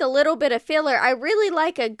would like a little bit of filler. I really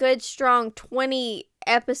like a good strong 20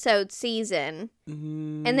 episode season,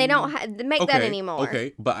 and they don't make that anymore.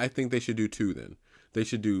 Okay, but I think they should do 2 then. They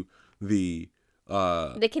should do the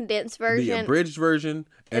condensed version, the abridged version,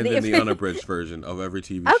 and then the unabridged version of every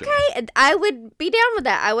TV show. Okay, I would be down with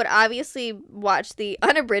that. I would obviously watch the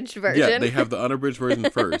unabridged version. Yeah, they have the unabridged version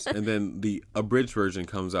first, and then the abridged version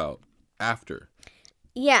comes out after.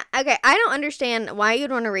 Yeah, okay. I don't understand why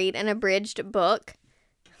you'd want to read an abridged book.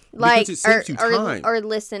 Because it saves you time. Or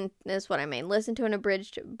listen, is what I mean. Listen to an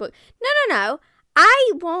abridged book. No.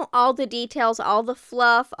 I want all the details, all the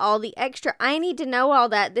fluff, all the extra. I need to know all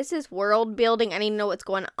that. This is world building. I need to know what's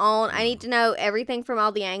going on. I need to know everything from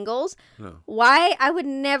all the angles. No. Why? I would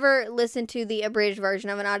never listen to the abridged version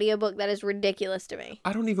of an audiobook. That is ridiculous to me.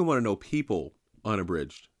 I don't even want to know people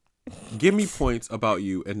unabridged. Give me points about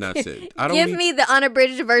you and that's it. Give me the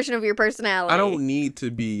unabridged version of your personality. I don't need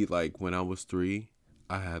to be like, when I was 3,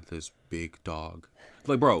 I had this big dog.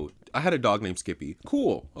 Like, bro, I had a dog named Skippy.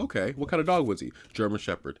 Cool. Okay. What kind of dog was he? German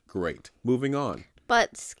Shepherd. Great. Moving on.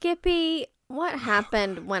 But Skippy, what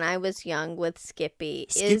happened when I was young with Skippy?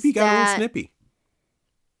 Skippy got a little snippy.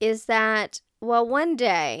 Is that, well, one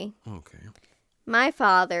day, okay, my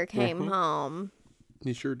father came home.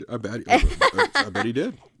 He sure did. I bet he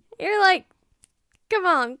did. You're like, come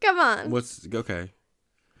on. Okay.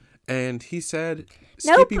 And he said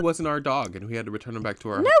Skippy wasn't our dog and we had to return him back to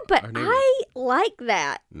our our neighbor. I like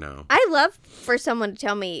that. No. I love for someone to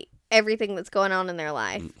tell me everything that's going on in their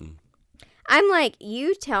life. Mm-mm. I'm like,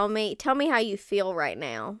 you tell me how you feel right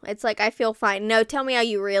now. It's like, I feel fine. No, tell me how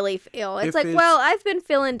you really feel. It's like, well, I've been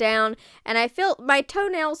feeling down and I feel my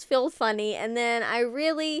toenails feel funny and then I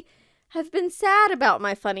really have been sad about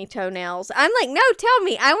my funny toenails. I'm like, no, tell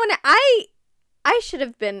me. I should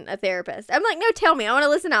have been a therapist. I'm like, no, tell me. I want to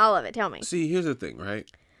listen to all of it. Tell me. See, here's the thing,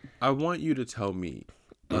 right? I want you to tell me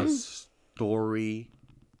a story.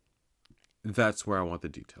 That's where I want the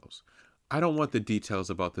details. I don't want the details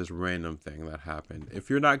about this random thing that happened. If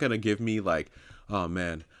you're not going to give me like, oh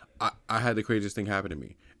man, I had the craziest thing happen to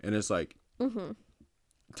me. And it's like,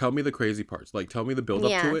 tell me the crazy parts. Like, tell me the build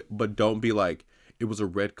up to it, but don't be like, it was a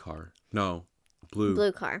red car. No,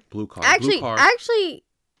 blue car. Actually,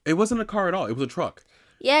 it wasn't a car at all. It was a truck.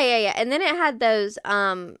 Yeah. And then it had those,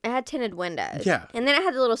 it had tinted windows. Yeah. And then it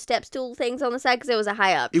had the little step stool things on the side because it was a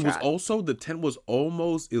high up truck. It was also, the tent was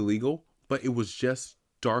almost illegal, but it was just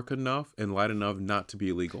dark enough and light enough not to be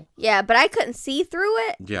illegal. Yeah, but I couldn't see through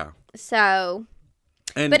it. Yeah. So,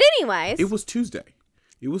 but anyways. It was Tuesday.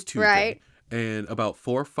 Right. And about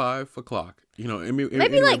 4 or 5 o'clock,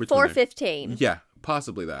 maybe like 4:15. Yeah,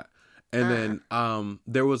 possibly that. And then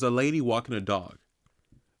there was a lady walking a dog.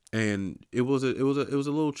 And it was a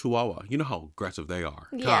little Chihuahua. You know how aggressive they are.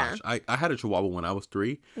 Yeah. Gosh, I had a Chihuahua when I was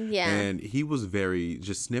 3. Yeah. And he was very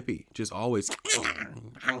just snippy, just always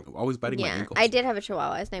biting my ankles. I did have a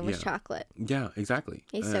Chihuahua. His name was Chocolate. Yeah, exactly.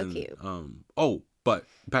 He's so cute. But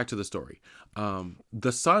back to the story.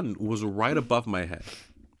 The sun was right above my head.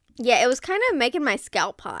 Yeah, it was kind of making my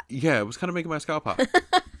scalp hot. Yeah, it was kind of making my scalp hot.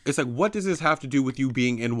 It's like, what does this have to do with you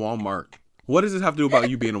being in Walmart? What does this have to do about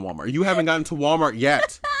you being in Walmart? You haven't gotten to Walmart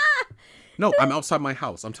yet. No, I'm outside my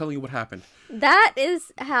house. I'm telling you what happened. That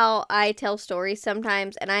is how I tell stories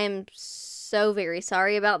sometimes, and I am so very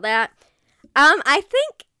sorry about that. I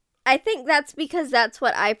think that's because that's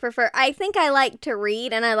what I prefer. I think I like to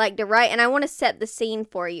read and I like to write, and I want to set the scene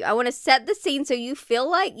for you. I want to set the scene so you feel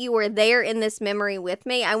like you were there in this memory with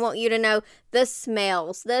me. I want you to know the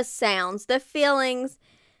smells, the sounds, the feelings.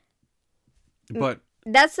 But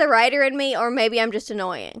that's the writer in me, or maybe I'm just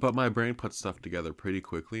annoying. But my brain puts stuff together pretty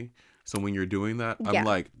quickly. So when you're doing that, I'm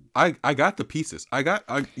like, I got the pieces. I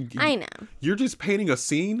know. You're just painting a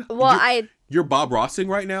scene. Well, you're Bob Rossing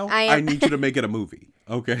right now. I need you to make it a movie.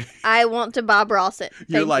 Okay. I want to Bob Ross it.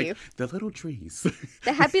 You're like, the little trees.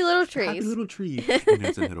 The happy little trees. Happy little trees. And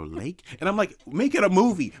there's a little lake. And I'm like, make it a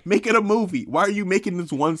movie. Make it a movie. Why are you making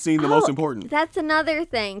this one scene the most important? That's another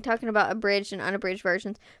thing, talking about abridged and unabridged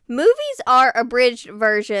versions. Movies are abridged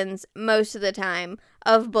versions most of the time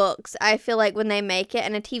of books, I feel like, when they make it,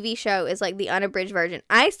 and a TV show is like the unabridged version.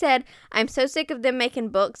 I said I'm so sick of them making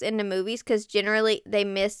books into movies because generally they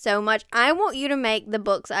miss so much. I want you to make the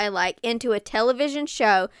books I like into a television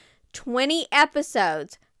show, 20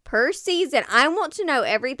 episodes per season. I want to know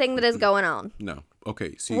everything that is going on. No.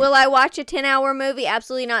 Okay, see. Will I watch a 10-hour movie?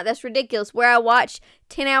 Absolutely not. That's ridiculous. Where I watch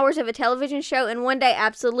 10 hours of a television show in one day?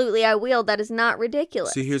 Absolutely I will. That is not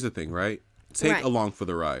ridiculous. See, here's the thing, right? Take along for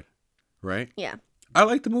the ride, right? Yeah. I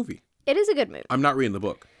like the movie. It is a good movie. I'm not reading the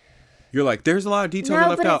book. You're like, there's a lot of detail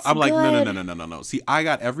left out. I'm like, no. See, I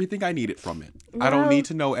got everything I needed from it. No. I don't need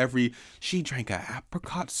to know she drank an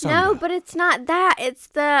apricot soda. No, but it's not that. It's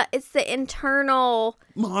the internal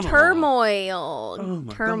turmoil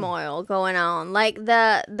going on. Like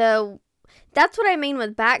that's what I mean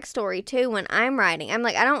with backstory too when I'm writing. I'm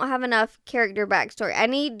like, I don't have enough character backstory. I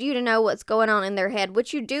need you to know what's going on in their head,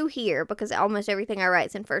 which you do here because almost everything I write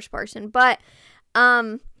is in first person. But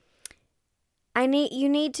you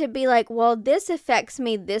need to be like, well, this affects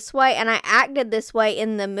me this way, and I acted this way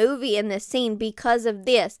in the movie, in this scene, because of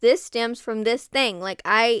this. This stems from this thing. Like,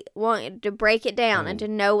 I want to break it down and to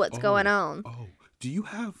know what's going on. Oh, do you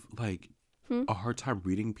have, like, a hard time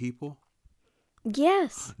reading people?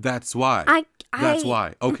 Yes. That's why. That's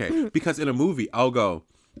why. Okay. Because in a movie, I'll go,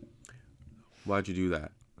 why'd you do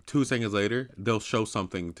that? 2 seconds later, they'll show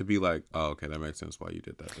something to be like, oh, okay, that makes sense why you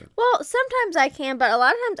did that then. Well, sometimes I can, but a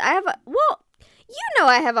lot of times I have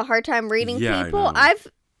I have a hard time reading people. I've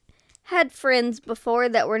had friends before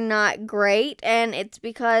that were not great, and it's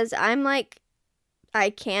because I'm like, I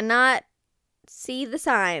cannot see the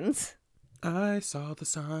signs. I saw the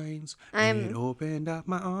signs. It opened up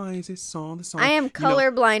my eyes. It saw the signs. I am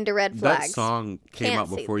colorblind to red flags. That song came out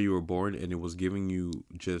before you were born, and it was giving you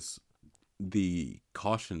just the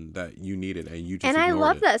caution that you needed, and you just ignored it. And I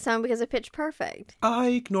love that song because of Pitch Perfect. I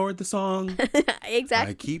ignored the song.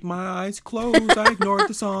 Exactly. I keep my eyes closed. I ignored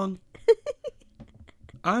the song.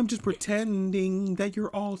 I'm just pretending that you're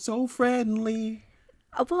all so friendly.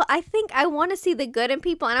 Well, I think I want to see the good in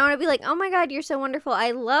people, and I want to be like, oh my God, you're so wonderful.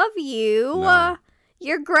 I love you. No.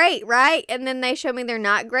 You're great, right? And then they show me they're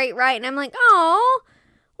not great, right? And I'm like, oh,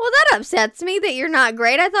 well, that upsets me that you're not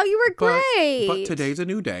great. I thought you were great. But today's a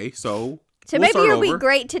new day, so maybe you'll be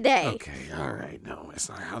great today. Okay, all right. No, it's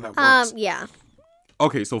not how that works. Yeah.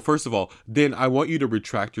 Okay, so first of all, then I want you to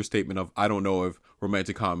retract your statement of, I don't know if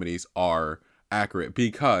romantic comedies are accurate,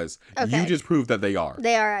 because you just proved that they are.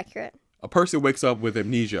 They are accurate. A person wakes up with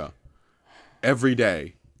amnesia every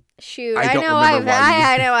day. Shoot, I know I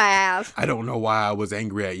have. I don't know why I was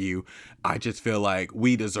angry at you. I just feel like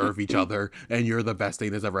we deserve each other, and you're the best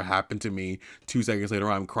thing that's ever happened to me. 2 seconds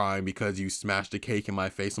later, I'm crying because you smashed a cake in my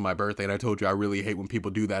face on my birthday, and I told you I really hate when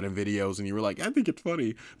people do that in videos, and you were like, I think it's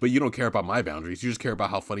funny, but you don't care about my boundaries. You just care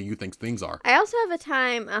about how funny you think things are. I also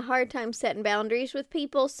have a hard time setting boundaries with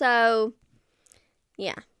people, so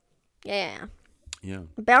yeah.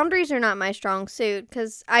 Boundaries are not my strong suit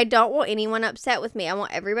because I don't want anyone upset with me. I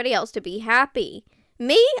want everybody else to be happy.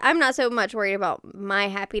 Me, I'm not so much worried about my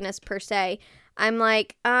happiness per se. I'm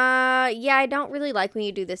like, I don't really like when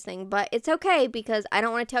you do this thing, but it's okay because I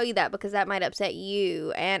don't want to tell you that because that might upset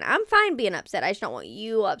you. And I'm fine being upset. I just don't want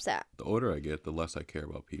you upset. The older I get, the less I care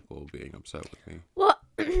about people being upset with me. Well,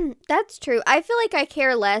 that's true. I feel like I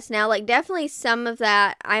care less now. Like, definitely some of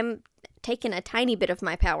that, I'm taking a tiny bit of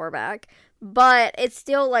my power back. But it's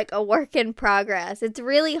still like a work in progress. It's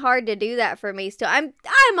really hard to do that for me still. I'm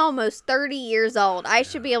almost 30 years old. I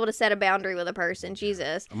should be able to set a boundary with a person.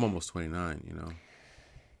 Jesus. I'm almost 29,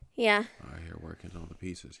 Yeah. I hear working on the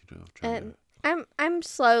pieces, I'm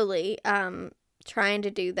slowly trying to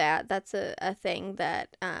do that. That's a thing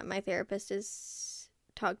that my therapist has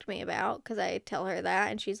talked to me about because I tell her that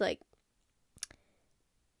and she's like,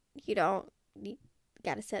 you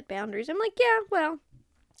got to set boundaries. I'm like, yeah, well,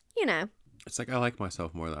 It's like I like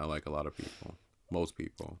myself more than I like a lot of people. Most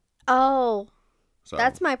people. Oh. So,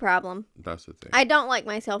 that's my problem. That's the thing. I don't like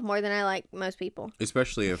myself more than I like most people.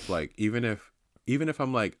 Especially if, like, even if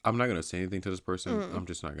I'm like, I'm not going to say anything to this person, I'm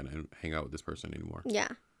just not going to hang out with this person anymore. Yeah.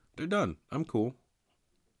 They're done. I'm cool.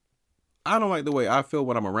 I don't like the way I feel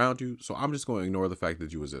when I'm around you, so I'm just going to ignore the fact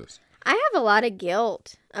that you exist. I have a lot of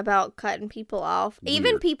guilt about cutting people off. Weird.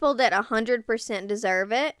 Even people that 100%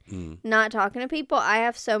 deserve it, not talking to people, I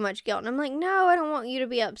have so much guilt. And I'm like, no, I don't want you to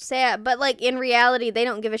be upset. But, like, in reality, they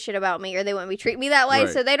don't give a shit about me or they wouldn't be treat me that way,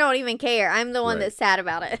 so they don't even care. I'm the one that's sad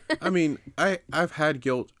about it. I mean, I've had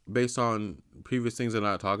guilt based on previous things of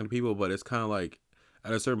not talking to people, but it's kind of like,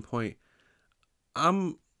 at a certain point,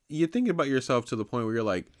 you're thinking about yourself to the point where you're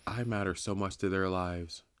like, I matter so much to their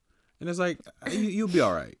lives. And it's like, you'll be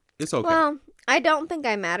all right. It's okay. Well, I don't think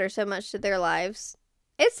I matter so much to their lives.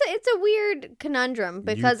 It's a weird conundrum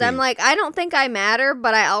because I'm like, I don't think I matter,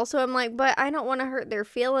 but I also am like, but I don't want to hurt their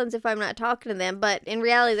feelings if I'm not talking to them. But in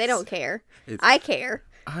reality, they don't care. I care.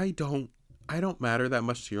 I don't matter that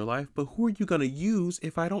much to your life, but who are you going to use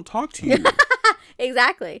if I don't talk to you?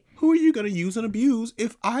 Exactly. Who are you going to use and abuse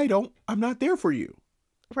if I'm not there for you?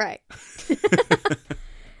 Right.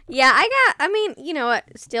 Yeah, you know what?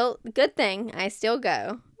 Still, good thing I still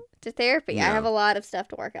go to therapy. Yeah. I have a lot of stuff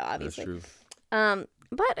to work out, obviously. That's true.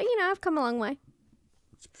 But I've come a long way.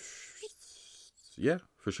 Yeah,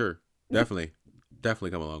 for sure. Definitely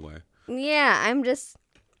come a long way. Yeah, I'm just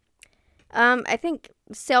I think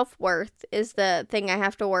self-worth is the thing I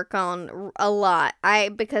have to work on a lot.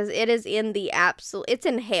 Because it is in the it's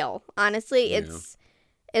in hell. Honestly, it's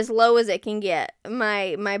as low as it can get.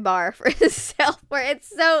 My bar for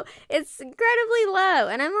self-worth. It's incredibly low.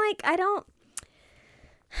 And I'm like,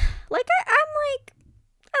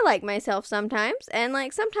 I like myself sometimes. And,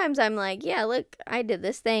 like, sometimes I'm like, yeah, look, I did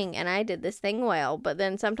this thing and I did this thing well. But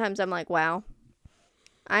then sometimes I'm like, wow,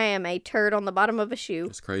 I am a turd on the bottom of a shoe.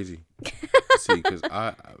 It's crazy. See, because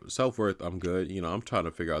self-worth, I'm good. You know, I'm trying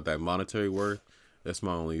to figure out that monetary worth. That's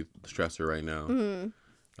my only stressor right now.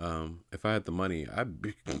 Mm-hmm. If I had the money,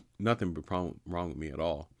 nothing would be wrong with me at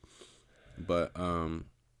all. But,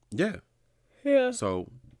 yeah. Yeah. So,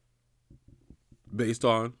 based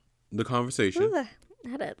on the conversation, Ooh,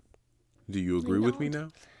 do you agree with me now?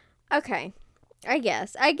 Okay. I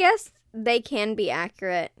guess they can be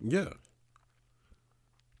accurate. Yeah.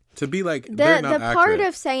 To be like, The part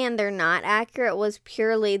of saying they're not accurate was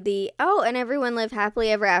purely and everyone lived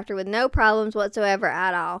happily ever after with no problems whatsoever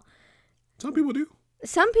at all. Some people do.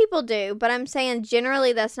 Some people do, but I'm saying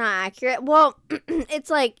generally that's not accurate. Well, it's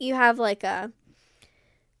like you have like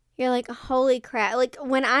you're like, holy crap. Like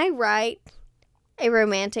when I write a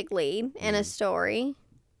romantic lead in a story,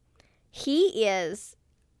 they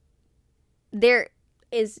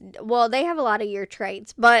have a lot of your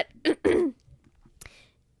traits, but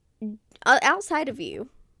outside of you,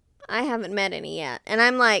 I haven't met any yet. And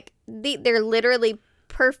I'm like, they're literally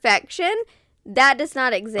perfection. That does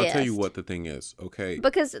not exist. I'll tell you what the thing is, okay?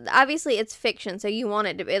 Because obviously it's fiction, so you want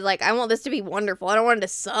it to be like, I want this to be wonderful. I don't want it to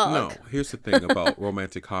suck. No, here's the thing about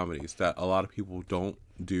romantic comedies that a lot of people don't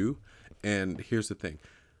do. And here's the thing.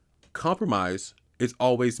 Compromise is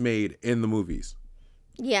always made in the movies.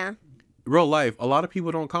 Yeah. Real life, a lot of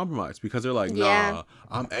people don't compromise because they're like, nah,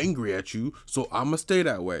 I'm angry at you, so I'm going to stay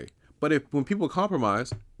that way. But when people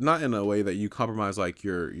compromise, not in a way that you compromise like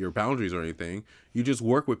your boundaries or anything, you just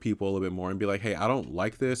work with people a little bit more and be like, hey, I don't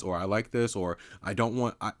like this, or I like this, or I don't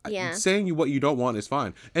want. Saying what you don't want is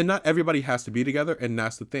fine, and not everybody has to be together, and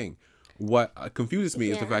that's the thing. What confuses me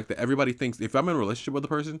is the fact that everybody thinks if I'm in a relationship with a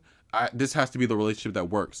person, this has to be the relationship that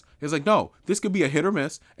works. It's like, no, this could be a hit or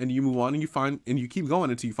miss, and you move on and you keep going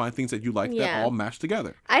until you find things that you like that all match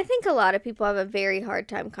together. I think a lot of people have a very hard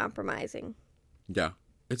time compromising. Yeah.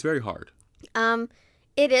 It's very hard.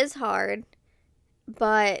 It is hard,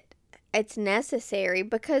 but it's necessary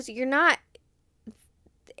because you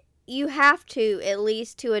have to, at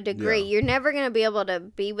least to a degree. Yeah. You're never going to be able to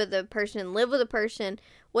be with a person and live with a person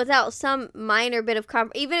without some minor bit of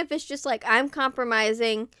even if it's just like, I'm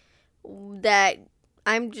compromising that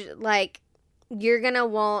I'm just like, you're going to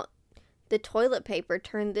want the toilet paper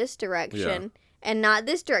turned this direction. Yeah. And not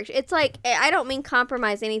this direction. It's like, I don't mean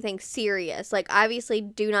compromise anything serious. Like, obviously,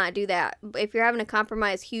 do not do that. If you're having to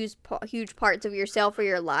compromise huge parts of yourself or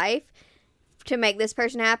your life to make this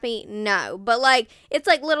person happy, no. But, like, it's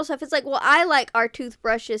like little stuff. It's like, well, I like our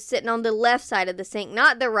toothbrushes sitting on the left side of the sink,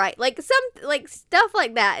 not the right. Like, stuff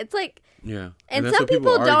like that. It's like... Yeah. And some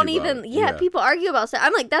people don't even... Yeah, people argue about stuff.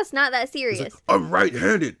 I'm like, that's not that serious. Like, I'm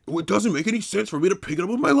right-handed. It doesn't make any sense for me to pick it up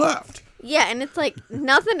with my left. Yeah, and it's like,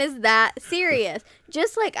 nothing is that serious.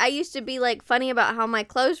 Just like I used to be like funny about how my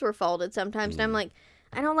clothes were folded sometimes. And I'm like,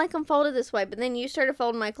 I don't like them folded this way. But then you started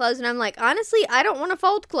folding my clothes. And I'm like, honestly, I don't want to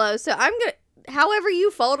fold clothes. So I'm going to, however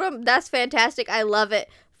you fold them, that's fantastic. I love it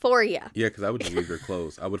for you. Yeah, because I would just leave your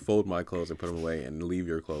clothes. I would fold my clothes and put them away and leave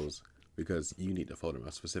your clothes because you need to fold them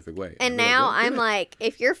a specific way. And now I'm like,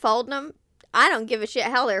 if you're folding them, I don't give a shit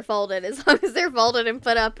how they're folded as long as they're folded and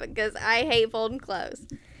put up because I hate folding clothes.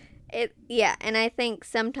 And I think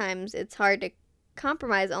sometimes it's hard to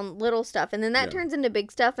compromise on little stuff, and then that turns into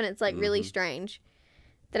big stuff, and it's like really strange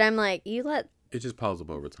that I'm like, it just piles up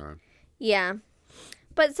over time. Yeah,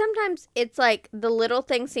 but sometimes it's like the little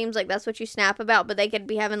thing seems like that's what you snap about, but they could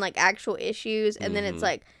be having like actual issues, and then it's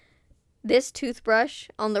like, this toothbrush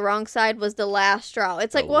on the wrong side was the last straw.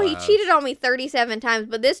 It's like, he cheated on me 37 times,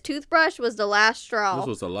 but this toothbrush was the last straw. This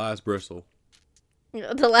was the last bristle.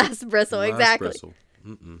 The last bristle, exactly. Bristle.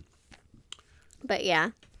 But yeah.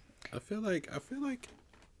 I feel like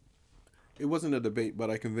it wasn't a debate, but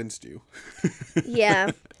I convinced you.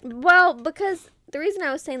 Yeah. Well, because the reason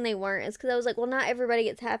I was saying they weren't is because I was like, well, not everybody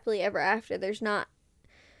gets happily ever after. There's not.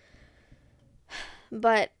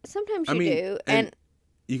 But sometimes you do. And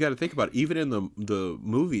you got to think about it. Even in the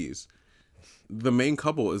movies, the main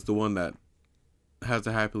couple is the one that has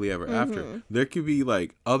a happily ever after. There could be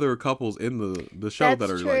like other couples in the show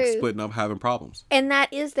that are like splitting up, having problems, and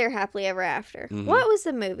that is their happily ever after. What was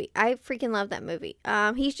the movie? I freaking love that movie.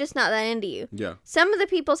 He's just not that into you. Yeah. Some of the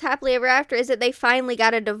people's happily ever after is that they finally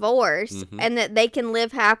got a divorce and that they can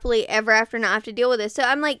live happily ever after, not have to deal with this. So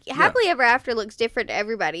I'm like, happily ever after looks different to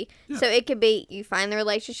everybody. Yeah. So it could be you find the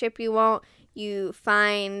relationship you want, you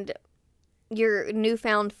find your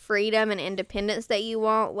newfound freedom and independence that you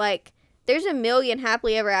want, like. There's a million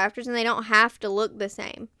happily ever afters, and they don't have to look the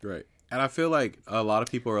same. Right. And I feel like a lot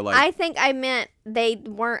of people are like... I think I meant they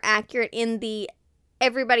weren't accurate in the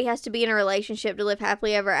everybody has to be in a relationship to live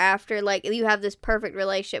happily ever after. Like, you have this perfect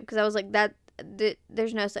relationship. Because I was like,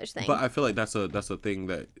 there's no such thing. But I feel like that's a thing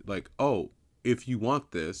that, like, oh, if you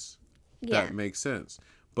want this, that makes sense.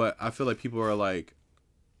 But I feel like people are like...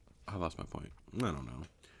 I lost my point. I don't know.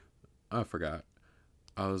 I forgot.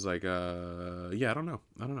 I was like, yeah, I don't know.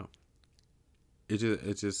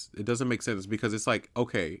 It doesn't make sense because it's like,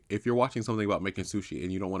 okay, if you're watching something about making sushi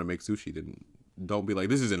and you don't want to make sushi, then don't be like,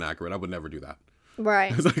 this is inaccurate. I would never do that.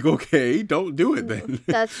 Right. It's like, okay, don't do it then.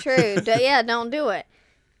 That's true. Yeah, don't do it.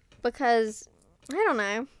 Because, I don't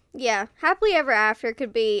know. Yeah, happily ever after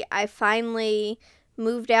could be, I finally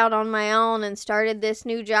moved out on my own and started this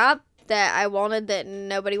new job that I wanted that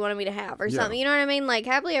nobody wanted me to have or something. You know what I mean? Like,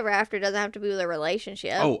 happily ever after doesn't have to be with a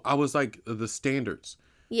relationship. Oh, I was like, the standards.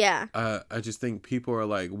 Yeah. I just think people are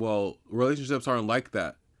like, well, relationships aren't like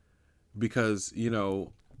that because, you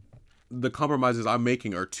know, the compromises I'm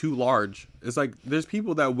making are too large. It's like there's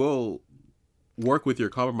people that will work with your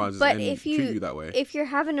compromises and treat you that way. If you're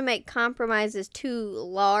having to make compromises too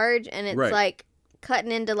large and it's like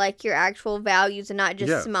cutting into like your actual values and not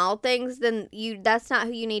just small things, then that's not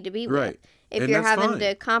who you need to be with. Right. If you're having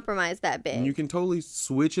to compromise that big. And you can totally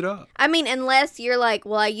switch it up. I mean, unless you're like,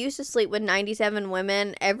 well, I used to sleep with 97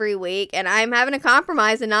 women every week, and I'm having to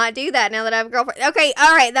compromise and not do that now that I have a girlfriend. Okay,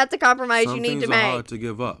 all right, that's a compromise you need to make. Some things are hard to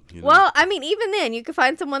give up. You know? Well, I mean, even then, you can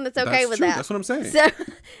find someone that's okay with that. That's what I'm saying.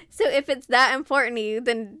 So if it's that important to you,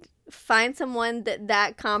 then find someone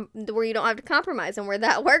where you don't have to compromise and where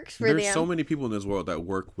that works for them. There's so many people in this world that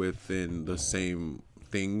work within the same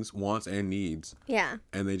things, wants and needs. Yeah.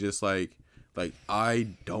 And they just like, I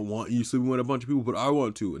don't want you sleeping with a bunch of people, but I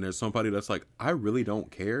want to. And there's somebody that's like, I really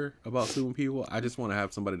don't care about sleeping with people. I just want to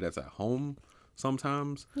have somebody that's at home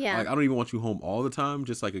sometimes. Yeah. Like, I don't even want you home all the time.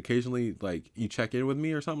 Just like occasionally, like you check in with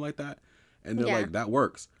me or something like that. And they're like, that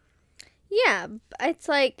works. Yeah. It's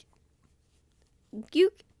like,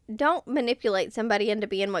 you don't manipulate somebody into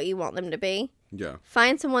being what you want them to be. Yeah.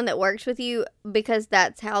 Find someone that works with you because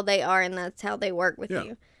that's how they are and that's how they work with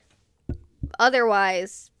you.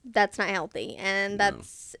 Otherwise, that's not healthy and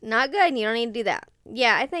that's not good and you don't need to do that.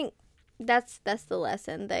 Yeah, I think that's the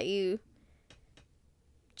lesson that you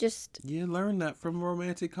just... You learn that from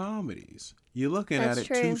romantic comedies. You're looking at it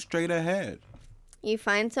true. too straight ahead. You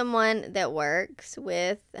find someone that works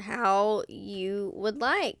with how you would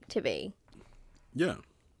like to be. Yeah.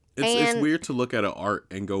 It's weird to look at an art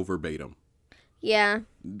and go verbatim. Yeah.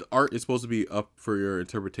 The art is supposed to be up for your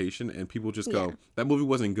interpretation, and people just go, that movie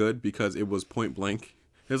wasn't good because it was point blank.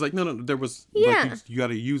 It's like, no, there was, like, you got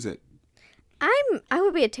to use it. I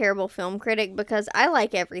would be a terrible film critic because I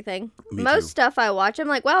like everything. Me Most too. stuff I watch, I'm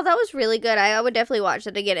like, wow, that was really good. I would definitely watch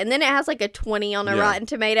it again. And then it has like a 20 on a Rotten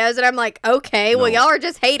Tomatoes, and I'm like, okay, well, y'all are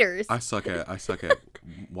just haters. I suck at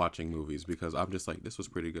watching movies because I'm just like, this was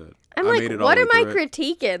pretty good. I'm like, what am I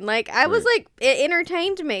critiquing? Like, I was like, it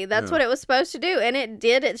entertained me. That's what it was supposed to do, and it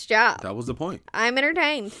did its job. That was the point. I'm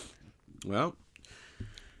entertained. Well,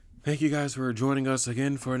 thank you guys for joining us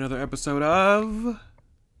again for another episode of...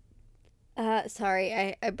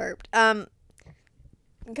 Sorry, I burped.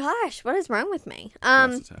 Gosh, what is wrong with me?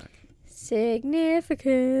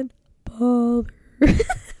 Significant other.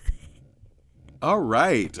 All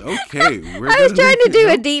right. Okay. I was trying to do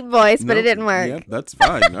a deep voice, but it didn't work. Yep, that's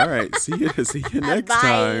fine. All right. See you next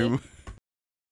time.